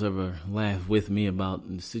no girls ever laughed with me about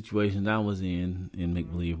the situations I was in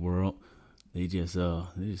Make Believe World. They just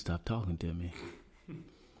stopped talking to me.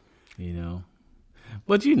 You know.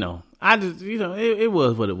 But I just it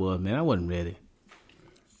was what it was, man. I wasn't ready.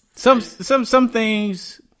 Some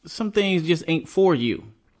things just ain't for you.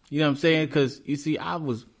 You know what I'm saying? Because you see, I've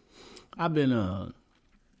been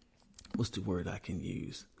what's the word I can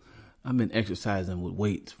use? I've been exercising with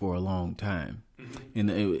weights for a long time.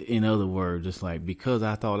 In other words, just like because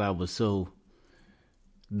I thought I was so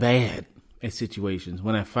bad at situations,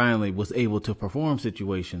 when I finally was able to perform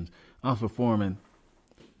situations, I was performing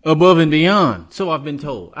above and beyond. So I've been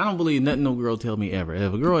told. I don't believe nothing no girl tell me ever.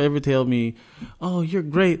 If a girl ever tell me, "Oh, you're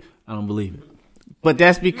great," I don't believe it. But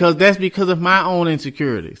that's because of my own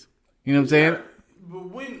insecurities. You know what I'm saying? But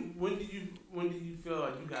when do you feel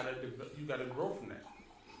like you gotta grow from that?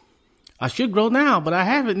 I should grow now, but I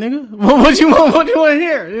haven't, nigga. What you want to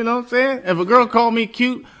hear? You know what I'm saying? If a girl call me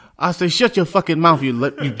cute, I say, "Shut your fucking mouth, you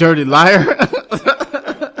dirty liar."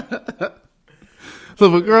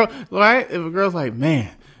 So if a girl's like,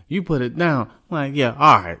 "Man, you put it down," I'm like, "Yeah,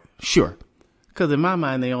 all right, sure." Because in my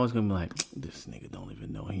mind, they always gonna be like, "This nigga don't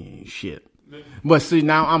even know he ain't shit." But see,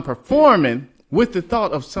 now I'm performing with the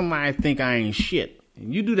thought of somebody think I ain't shit.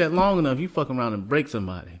 And you do that long enough, you fuck around and break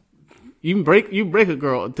somebody. You break a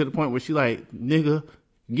girl to the point where she like, "Nigga,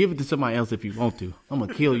 give it to somebody else if you want to. I'm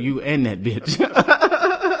gonna kill you and that bitch."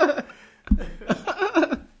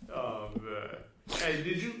 Oh man! Hey,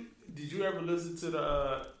 did you ever listen to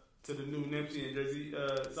the new Nipsey and Jay-Z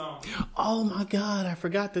song? Oh my God, I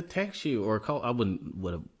forgot to text you or call. I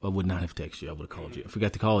would not have texted you. I would have called you. I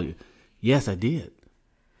forgot to call you. Yes, I did.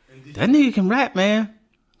 That nigga can rap, man.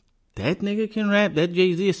 That nigga can rap. That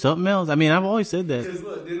Jay-Z is something else. I mean, I've always said that. Because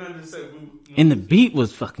look, didn't I just say and the beat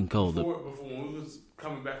was fucking cold. Before when we was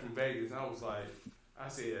coming back from Vegas, I was like, I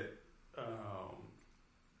said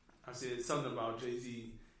something about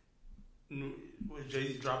Jay-Z. When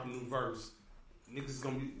Jay-Z dropped a new verse, niggas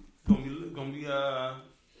gonna be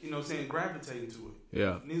saying, gravitating to it.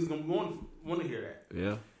 Yeah. Niggas gonna want to hear that.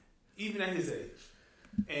 Yeah. Even at his age.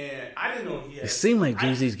 And I didn't know he had. It seemed like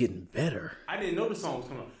Jay-Z's getting better. I didn't know the song was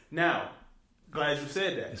coming on. Now, glad you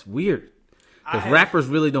said that. It's weird. Because rappers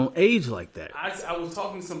really don't age like that. I was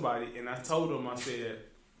talking to somebody and I told him, I said,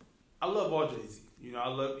 I love all Jay-Z. I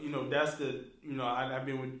love, that's the, I've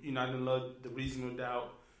been with, I done love the Reasonable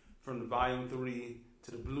Doubt from the Volume 3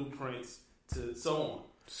 to the Blueprints to so on.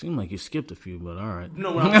 Seemed like you skipped a few, but all right.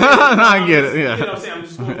 No, what I'm saying, I get it. Yeah. You know what I'm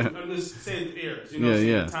saying? I'm just saying the eras.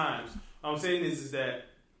 The times. What I'm saying is that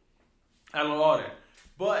I love all that.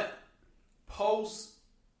 But post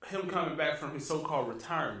him coming back from his so-called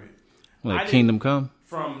retirement, like Kingdom Come?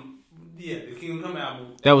 From the Kingdom Come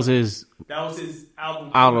album. That was his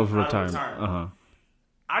album out of retirement. Uh-huh.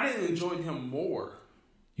 I didn't enjoy him more.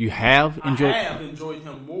 You have enjoyed? I have enjoyed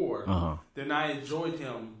him more than I enjoyed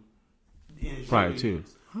him in prior to.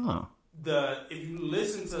 Huh. If you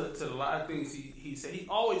listen to a lot of things he said, he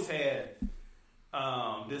always had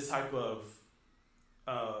this type of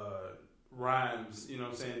rhymes, you know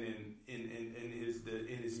what I'm saying,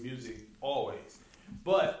 in his music always.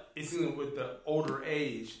 But it's with the older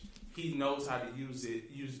age, he knows how to use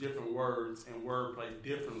different words and wordplay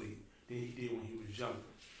differently than he did when he was younger.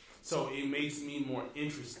 So it makes me more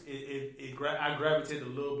interested. I gravitate a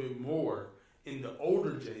little bit more in the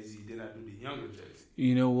older Jay-Z than I do the younger Jay-Z.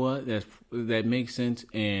 You know what? That makes sense,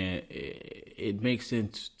 and it makes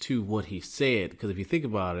sense to what he said. Because if you think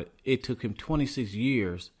about it, it took him 26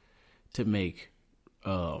 years to make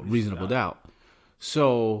Reasonable Doubt.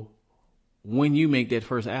 So when you make that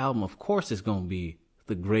first album, of course it's going to be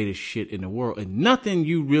the greatest shit in the world. And nothing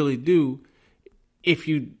you really do, if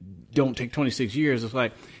you don't take 26 years, it's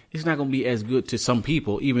like, it's not going to be as good to some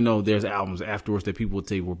people, even though there's albums afterwards that people would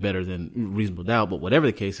say were better than Reasonable Doubt. But whatever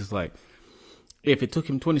the case, it's like, if it took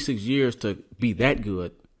him 26 years to be that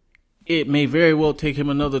good, it may very well take him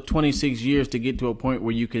another 26 years to get to a point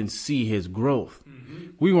where you can see his growth. Mm-hmm.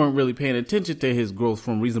 We weren't really paying attention to his growth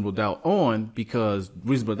from Reasonable Doubt on, because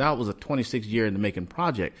Reasonable Doubt was a 26 year in the making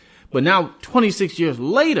project. But now 26 years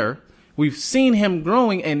later, we've seen him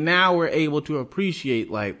growing, and now we're able to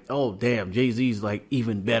appreciate, like, oh, damn, Jay-Z's, like,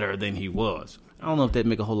 even better than he was. I don't know if that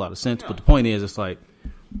make a whole lot of sense, but the point is, it's like,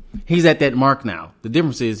 he's at that mark now. The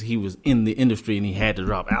difference is he was in the industry and he had to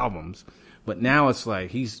drop albums. But now it's like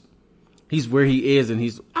he's where he is, and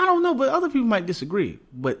I don't know, but other people might disagree.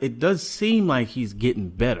 But it does seem like he's getting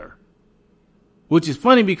better. Which is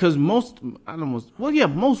funny because most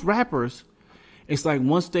rappers, it's like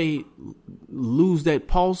once they lose that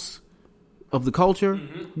pulse of the culture,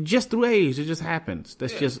 just through age, it just happens.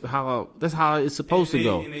 That's just how it's supposed to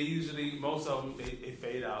go. And they usually, most of them, they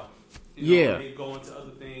fade out. They go into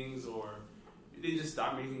other things, or they just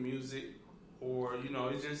stop making music, or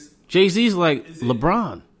it's just Jay-Z's like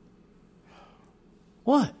LeBron.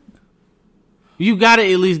 What? You got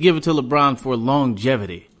to at least give it to LeBron for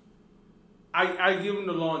longevity. I give him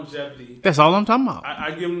the longevity. That's all I'm talking about.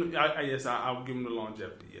 I give him. I'll give him the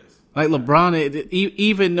longevity. Yes. Like LeBron,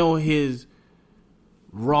 even though his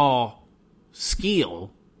raw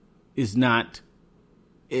skill is not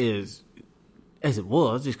as it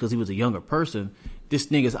was, just because he was a younger person, this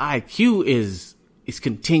nigga's IQ is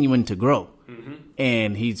continuing to grow,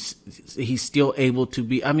 and he's still able to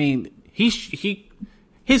be. I mean,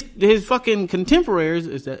 his fucking contemporaries,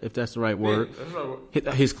 if that's the right word, that's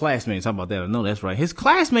right. His classmates. How about that? I know that's right. His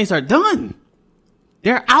classmates are done.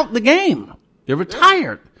 They're out the game. They're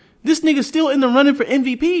retired. Yeah. This nigga's still in the running for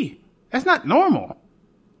MVP. That's not normal.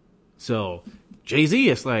 So Jay-Z,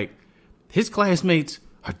 it's like his classmates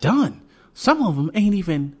are done. Some of them ain't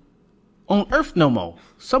even on earth no more.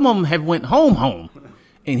 Some of them have went home,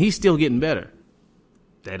 and he's still getting better.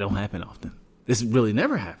 That don't happen often. This really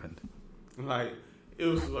never happened. Like, it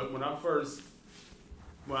was like when I first,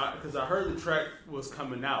 because I heard the track was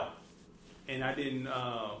coming out, and I didn't,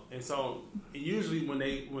 and so usually when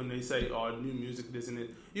they say, oh, new music, this and that,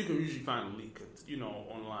 you can usually find a leak,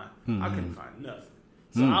 online. I couldn't find nothing.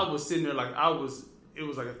 So I was sitting there like it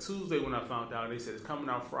was like a Tuesday when I found out. They said it's coming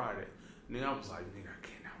out Friday. And then I was like, nigga, I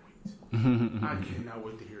cannot wait. I cannot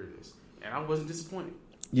wait to hear this. And I wasn't disappointed.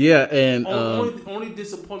 Yeah, and only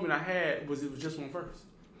disappointment I had was it was just one verse.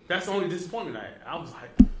 That's the only disappointment I had. I was like,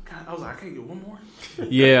 I can't get one more.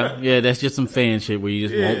 yeah, that's just some fan shit where you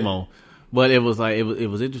just want more. But it was like it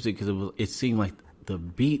was interesting because it seemed like the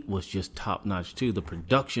beat was just top notch too. The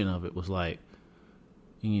production of it was like,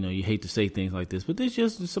 you hate to say things like this, but this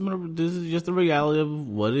is just the reality of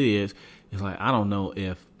what it is. It's like I don't know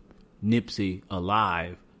if Nipsey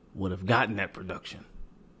alive would have gotten that production.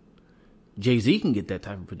 Jay-Z can get that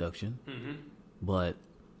type of production, but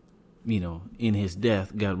in his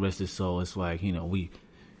death, God rest his soul, it's like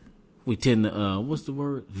we tend to what's the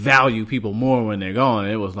word? Value people more when they're gone.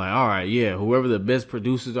 It was like, all right, yeah, whoever the best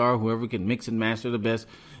producers are, whoever can mix and master the best,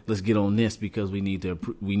 let's get on this because we need to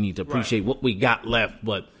appreciate what we got left.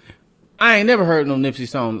 But I ain't never heard no Nipsey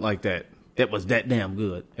song like that was that damn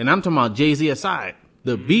good. And I'm talking about Jay-Z aside.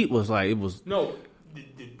 The beat was like no,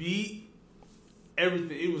 the beat,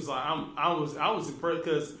 everything. It was like I was impressed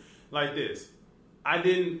because like this, I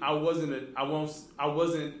wasn't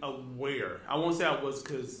aware. I won't say I was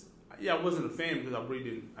because I wasn't a fan because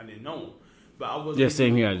I didn't know him, but I wasn't. Yeah,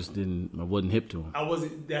 same here. I wasn't hip to him. I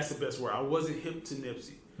wasn't. That's the best word. I wasn't hip to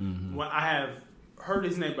Nipsey. When I have heard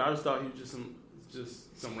his name, but I just thought he was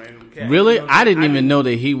just some random cat. Really, I didn't even know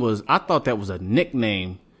that he was. I thought that was a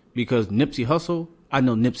nickname because Nipsey Hussle. I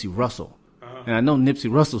know Nipsey Russell, and I know Nipsey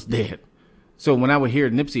Russell's dead. So when I would hear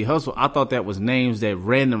Nipsey Hussle, I thought that was names that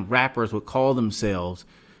random rappers would call themselves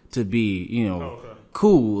to be,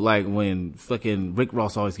 cool. Like when fucking Rick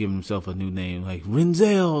Ross always giving himself a new name, like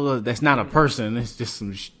Renzel. That's not a person. It's just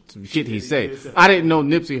some shit he say. I didn't know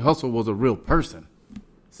Nipsey Hussle was a real person.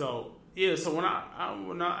 So yeah, so when I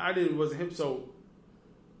wasn't hip. So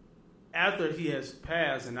after he has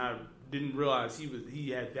passed, and I didn't realize he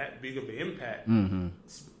had that big of an impact on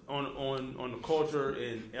the culture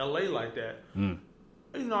in LA like that.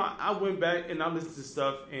 I went back and I listened to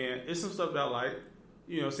stuff, and it's some stuff that I like.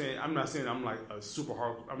 Saying I'm not saying I'm like a super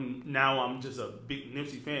hard. I'm just a big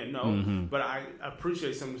Nipsey fan. No, but I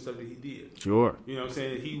appreciate some of the stuff that he did. Sure.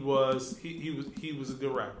 Saying he was a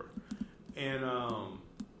good rapper, and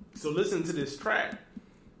so listening to this track,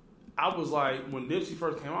 I was like, when Nipsey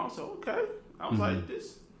first came out, I was like, okay. I was like,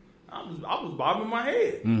 this. I was bobbing my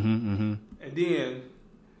head, and then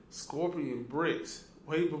Scorpion Bricks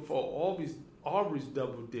way before Aubrey's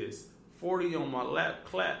double disc 40 on my lap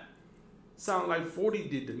clap. Sound like 40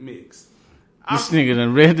 did the mix. This nigga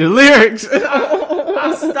done read the lyrics.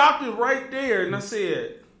 I stopped it right there and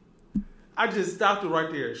I just stopped it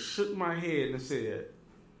right there, shook my head and said,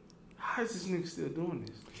 how is this nigga still doing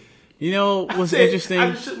this? What's interesting?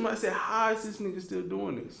 I said, how is this nigga still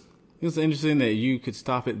doing this? It's interesting that you could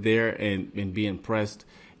stop it there and be impressed.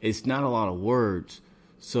 It's not a lot of words,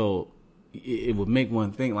 so it would make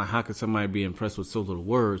one think, like, how could somebody be impressed with so little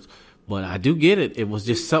words? But I do get it. It was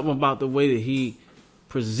just something about the way that he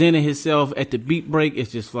presented himself at the beat break.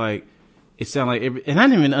 It's just like, it sounded like and I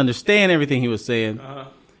didn't even understand everything he was saying.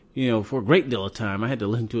 For a great deal of time. I had to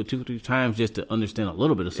listen to it 2-3 times just to understand a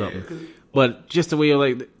little bit of something. Yeah, but just the way you're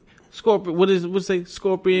like, Scorpion, what's it say?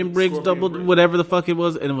 Scorpion Briggs double, whatever the fuck it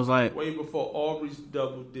was. And it was like, way before Aubrey's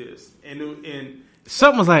double disc. And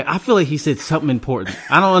something was like, I feel like he said something important.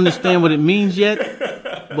 I don't understand what it means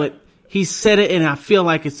yet, but he said it and I feel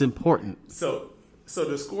like it's important. So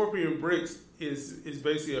the Scorpion Bricks is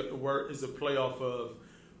basically a play off of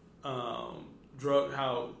drug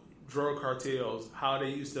cartels, how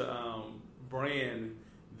they used to brand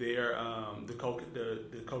their the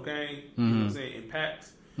cocaine, you know what I'm saying, in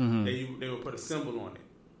packs. They would put a symbol on it.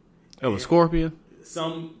 Oh, a scorpion?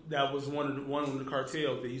 That was one of the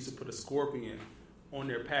cartels. They used to put a scorpion on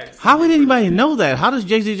their packs. How would anybody know that? How does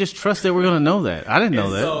Jay-Z just trust that we're gonna know that? I didn't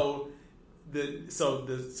know that. So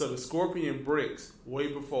the Scorpion Bricks, way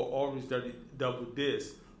before Aubrey's double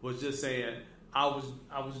disc, was just saying I was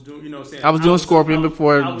doing, you know what I'm saying, I was doing Scorpion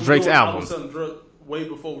before Drake's album. I was selling way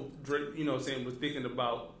before Drake, you know what I'm saying, was thinking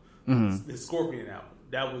about the Scorpion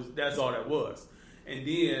album. That's all that was. And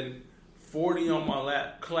then 40 on my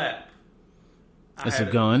lap, clap. That's a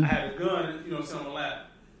gun. I had a gun, you know what I'm saying, on my lap.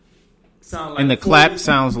 Sound like and the 40, clap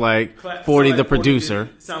sounds like 40 the producer.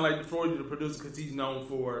 Sound like 40 the producer because he's known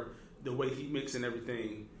for the way he mix and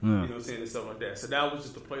everything, you know what I'm saying, and stuff like that. So that was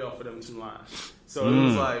just a playoff for them 2 lines. So it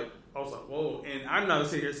was like, I was like, whoa. And I'm not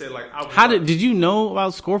sitting here and say like, did you know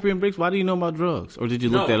about Scorpion Bricks? Why do you know about drugs? Or did you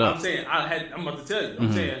look that up? I'm saying, I'm about to tell you.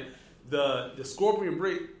 I'm saying the Scorpion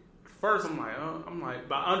Brick, first I'm like,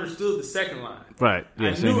 but I understood the second line. Right. Yeah, I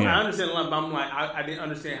understand the line, but I'm like, I didn't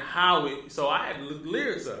understand how it, so I had to look the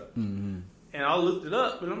lyrics up. And I looked it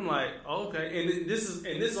up, and I'm like, oh, okay. And this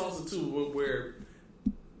is also too where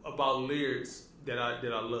about lyrics that I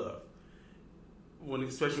love.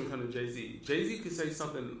 Especially when it comes to Jay-Z. Jay-Z could say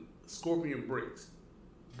something, Scorpion Bricks.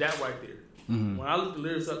 That right there. When I looked the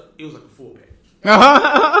lyrics up, it was like a full page.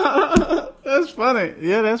 That's funny.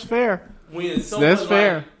 Yeah, that's fair. That's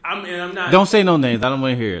fair. I'm not. Don't say no names. I don't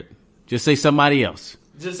want to hear it. Just say somebody else.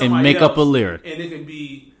 And make up a lyric. And it can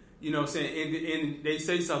be, you know what I'm saying, and they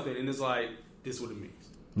say something, and it's like, this is what it means.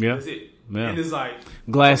 Yeah. That's it. Yeah. And it's like,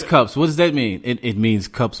 glass cups. What does that mean? It means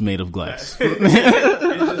cups made of glass.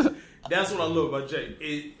 That's what I love about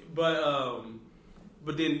Jay.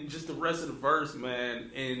 But then just the rest of the verse, man,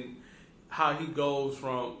 and how he goes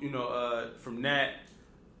from from that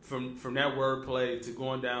wordplay to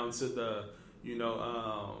going down to the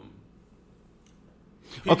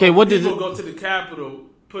people go to the Capitol,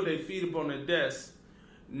 put their feet up on their desk.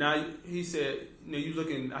 Now he said, you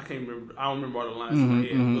looking. I can't remember. I don't remember all the lines in my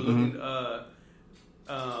head.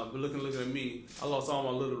 But looking at me, I lost all my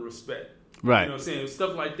little respect. Right. You know what I'm saying?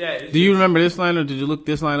 Stuff like that. Do you remember this line, or did you look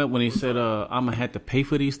this line up when he said, I'm going to have to pay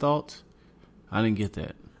for these thoughts? I didn't get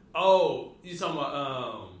that. Oh, you talking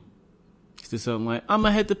about... He said something like, I'm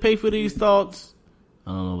going to have to pay for these thoughts.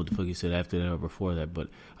 I don't know what the fuck he said after that or before that, but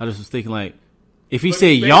I just was thinking like, if he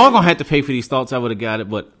said, y'all going to have to pay for these thoughts, I would have got it,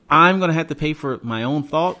 but I'm going to have to pay for my own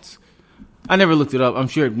thoughts? I never looked it up. I'm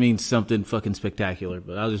sure it means something fucking spectacular,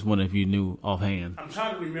 but I was just wondering if you knew offhand. I'm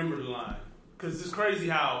trying to remember the line, because it's crazy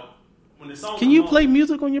how... Can you play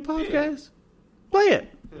music on your podcast? Yeah. Play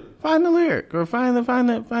it. Yeah. Find the lyric or find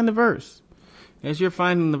the verse. As you're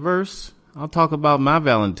finding the verse, I'll talk about my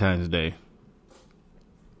Valentine's Day.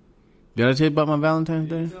 Did I tell you about my Valentine's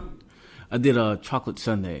Day? I did chocolate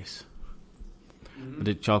sundaes. I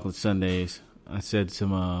did chocolate sundaes. I said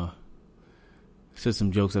some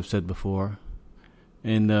jokes I've said before,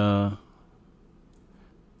 and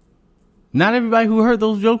not everybody who heard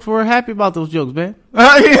those jokes were happy about those jokes, man.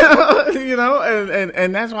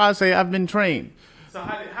 And that's why I say I've been trained. So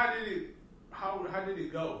how did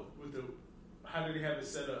it go with how did he have it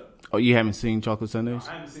set up? Oh, you haven't seen Chocolate Sundays?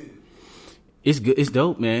 No, I haven't seen it. It's good. It's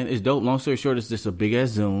dope, man. It's dope. Long story short, it's just a big ass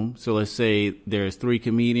Zoom. So let's say there's 3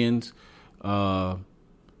 comedians, and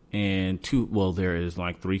 2. Well, there is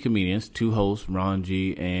like 3 comedians, 2 hosts, Ron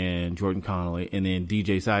G and Jordan Connolly, and then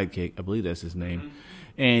DJ Sidekick. I believe that's his name.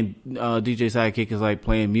 And DJ Sidekick is like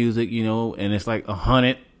playing music, and it's like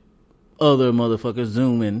 100 other motherfuckers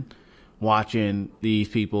zooming, watching these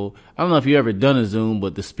people. I don't know if you ever done a Zoom,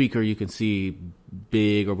 but the speaker you can see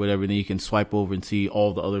big or whatever, and then you can swipe over and see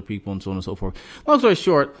all the other people and so on and so forth. Long story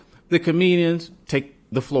short, the comedians take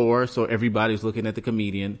the floor, so everybody's looking at the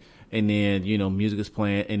comedian, and then, music is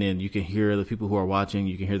playing, and then you can hear the people who are watching,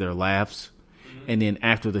 you can hear their laughs. And then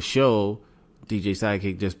after the show, DJ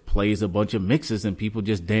Sidekick just plays a bunch of mixes and people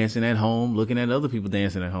just dancing at home, looking at other people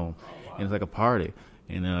dancing at home. And it's like a party.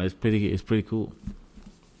 And it's pretty cool.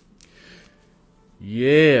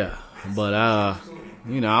 Yeah. But, I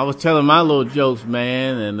was telling my little jokes,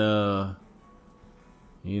 man. And,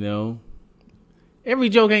 every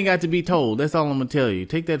joke ain't got to be told. That's all I'm going to tell you.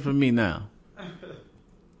 Take that from me now.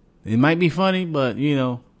 It might be funny, but,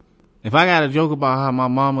 if I got a joke about how my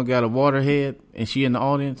mama got a waterhead and she in the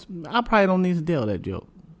audience, I probably don't need to tell that joke.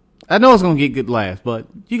 I know it's going to get good laughs, but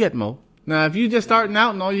you get more. Now, if you just starting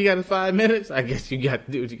out and all you got is 5 minutes, I guess you got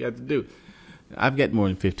to do what you got to do. I've got more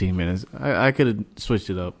than 15 minutes. I could have switched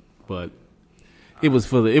it up, but it was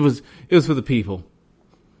for the people.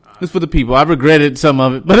 It's for the people. I regretted some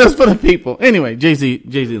of it, but it's for the people. Anyway, Jay-Z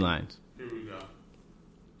lines. Here we go.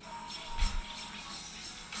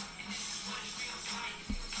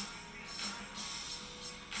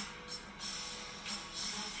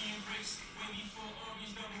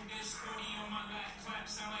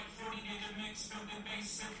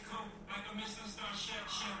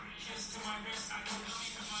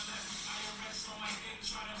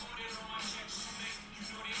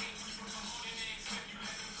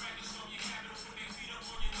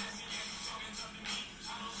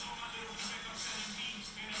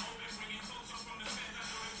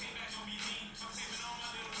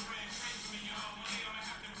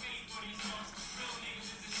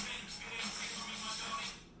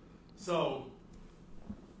 So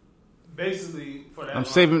basically, for that, I'm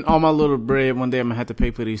saving all my little bread. One day I'm gonna have to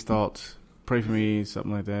pay for these thoughts. Pray for me,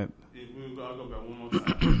 something like that. I'll go back one more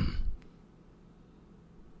time.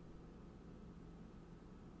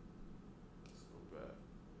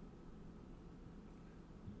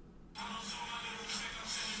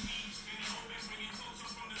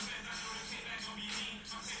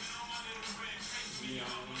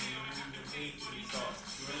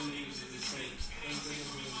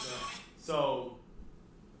 So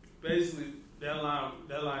basically, that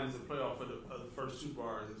line is a playoff for the first two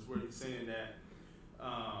bars. Is where he's saying that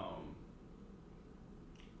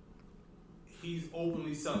he's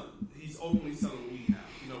openly selling weed now.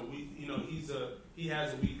 He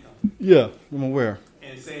has a weed company. Yeah, I'm aware.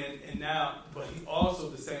 But he also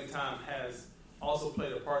at the same time has also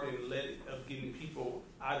played a part in of getting people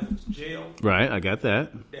out of jail. Right, I got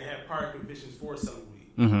that. That have prior convictions for selling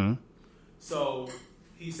weed. Mm-hmm. So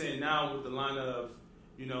he's saying now with the line of,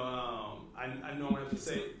 I know I have to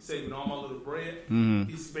saving all my little bread. Mm-hmm.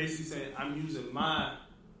 He's basically saying I'm using my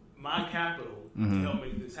capital to help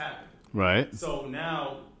make this happen. Right. So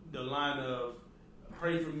now the line of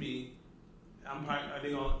pray for me.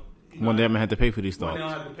 One day I'm gonna have to pay for these thoughts. One day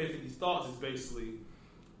I'm gonna have to pay for these thoughts is basically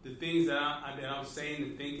the things that I'm saying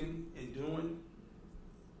and thinking and doing.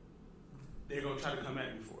 They're gonna try to come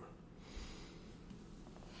at me for.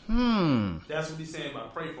 That's what he's saying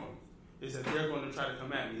about pray for me. Is that they're going to try to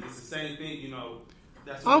come at me. It's the same thing,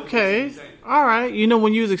 That's what okay. All right.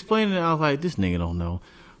 When you was explaining it, I was like, this nigga don't know.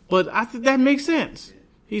 But I think that makes sense.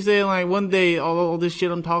 He said, like, one day, all this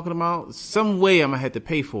shit I'm talking about, some way I'm going to have to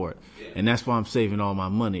pay for it. Yeah. And that's why I'm saving all my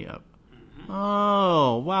money up. Mm-hmm.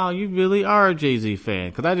 Oh, wow. You really are a Jay-Z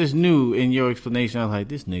fan. Because I just knew in your explanation, I was like,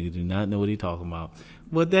 this nigga do not know what he talking about.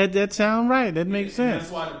 But that sound right. That makes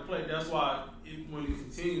sense. That's why when he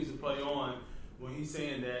continues to play on, when he's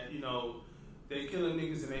saying that, they killing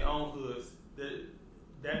niggas in their own hoods,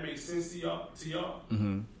 that makes sense to y'all.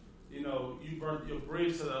 Mm-hmm. You burnt your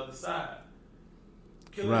bridge to the other side.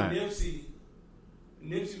 Killing right. Nipsey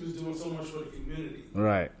was doing so much for the community.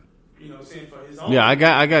 Right. Saying for his own. Yeah, I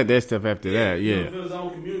got that stuff after that. Yeah. For his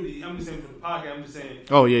own community. I'm just saying for the podcast. I'm just saying.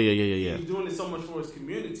 Oh yeah. He's doing it so much for his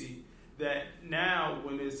community that now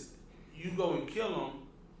when you go and kill him.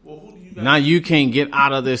 Well, who do you guys? Now you can't get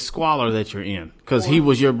out of this squalor that you're in because he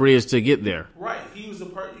was your bridge to get there. Right. He was the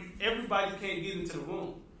part. Everybody can't get into the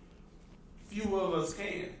room. Few of us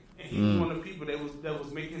can, and he was one of the people that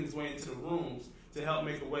was making his way into the rooms to help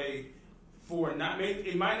make a way for it.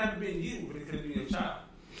 It might not have been you, but it could have been a child.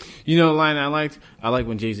 The line I liked? I like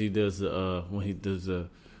when Jay-Z does when he does a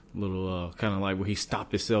little kind of like where he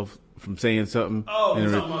stopped himself from saying something. Oh,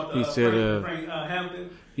 and talking about he said, Frank Hampton.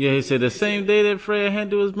 Yeah, he said the same day that Fred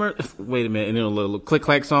handled his murder. Wait a minute, and then a little click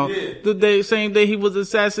clack song. Yeah. Same day he was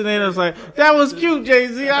assassinated. I was like, that was cute,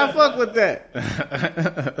 Jay-Z. I fuck with that. Yeah,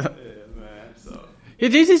 man. So. Yeah,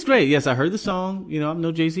 Jay-Z's great. Yes, I heard the song. I'm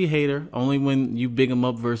no Jay-Z hater. Only when you big him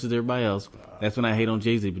up versus everybody else. That's when I hate on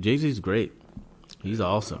Jay-Z. But Jay-Z's great. He's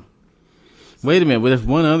awesome. Wait a minute. Well, there's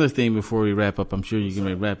one other thing before we wrap up. I'm sure you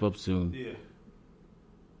can wrap up soon. Yeah.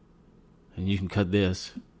 And you can cut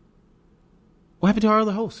this. What happened to our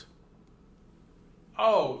other host?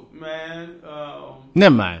 Oh man.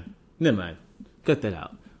 Never mind. Cut that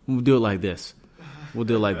out. We'll do it like this. I'll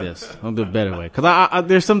do it a better way. Because I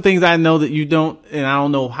there's some things I know that you don't, and I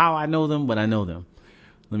don't know how I know them, but I know them.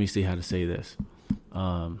 Let me see how to say this.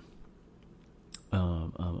 I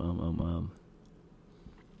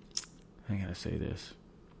gotta say this.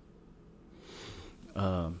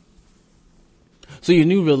 So your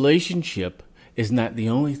new relationship is not the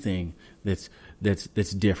only thing that's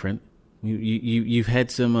different. You've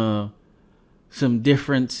had some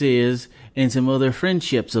differences and some other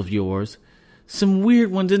friendships of yours, some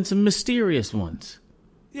weird ones and some mysterious ones.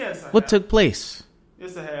 Yes. What took place?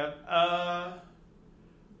 Yes, I have.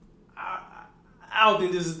 I don't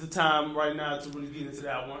think this is the time right now to really get into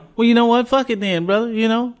that one. Well, you know what? Fuck it then, brother. You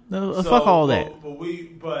know, fuck all that. But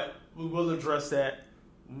we will address that.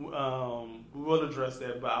 We will address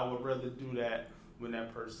that, but I would rather do that when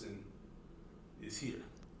that person is here.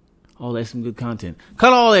 Oh, that's some good content.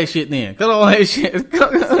 Cut all that shit then. Cut all that shit.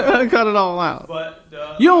 Cut it all out. But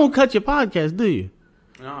you don't cut your podcast, do you?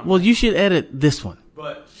 No. Well, you should edit this one.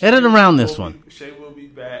 But edit around this one. Shay will be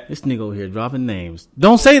back. This nigga over here dropping names.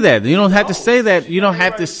 Don't say that. You don't have to say that. You don't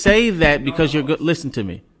have to say that because you're good. Listen to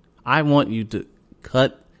me. I want you to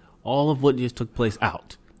cut all of what just took place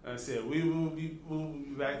out. I said we will be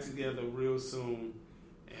back together real soon,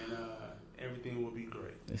 and everything will be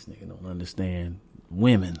great. This nigga don't understand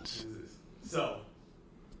women's. So,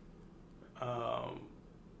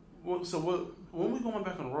 when we going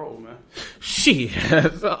back on the road, man? Shit.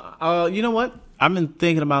 You know what? I've been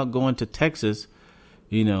thinking about going to Texas,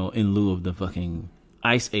 you know, in lieu of the fucking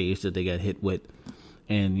ice age that they got hit with.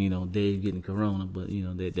 And, you know, they're getting corona, but, you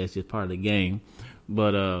know, that's just part of the game.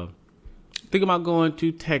 But, thinking about going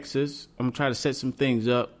to Texas. I'm going to try to set some things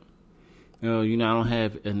up. You know, I don't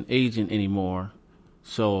have an agent anymore.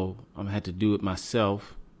 So, I'm going to have to do it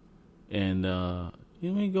myself. And, we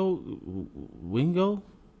can go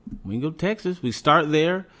to Texas. We start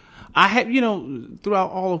there. I have,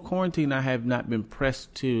 throughout all of quarantine, I have not been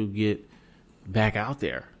pressed to get back out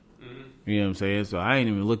there. Mm-hmm. You know what I'm saying? So I ain't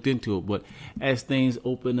even looked into it. But as things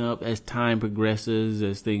open up, as time progresses,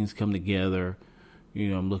 as things come together,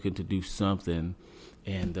 I'm looking to do something.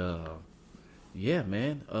 And, yeah,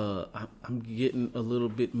 man, I'm getting a little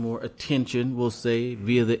bit more attention, we'll say,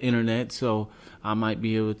 via the internet. So I might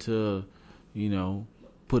be able to,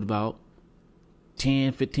 put about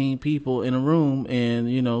 10, 15 people in a room and,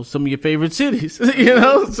 some of your favorite cities,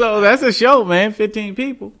 So that's a show, man, 15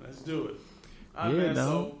 people. Let's do it. Man,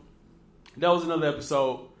 so that was another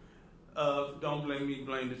episode of Don't Blame Me,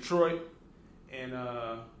 Blame Detroit. And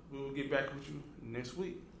we will get back with you next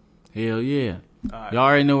week. Hell yeah. Right. Y'all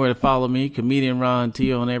already know where to follow me, Comedian Ron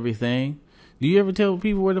T on everything. Do you ever tell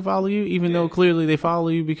people where to follow you, even though clearly they follow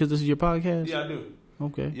you because this is your podcast? Yeah, I do.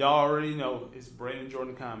 Okay. Y'all already know it's Brandon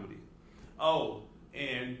Jordan Comedy. Oh,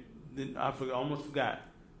 and almost forgot.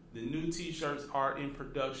 The new T-shirts are in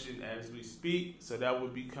production as we speak, so that will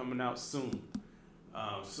be coming out soon.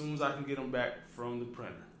 As soon as I can get them back from the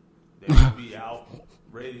printer, they will be out,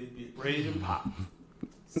 ready to pop.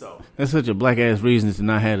 So that's such a black ass reason to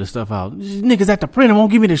not have the stuff out. Niggas at the printer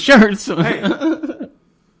won't give me the shirts. Hey.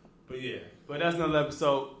 But that's another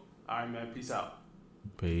episode. All right, man. Peace out.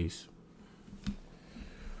 Peace.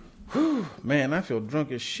 Whew, man, I feel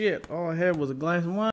drunk as shit. All I had was a glass of wine.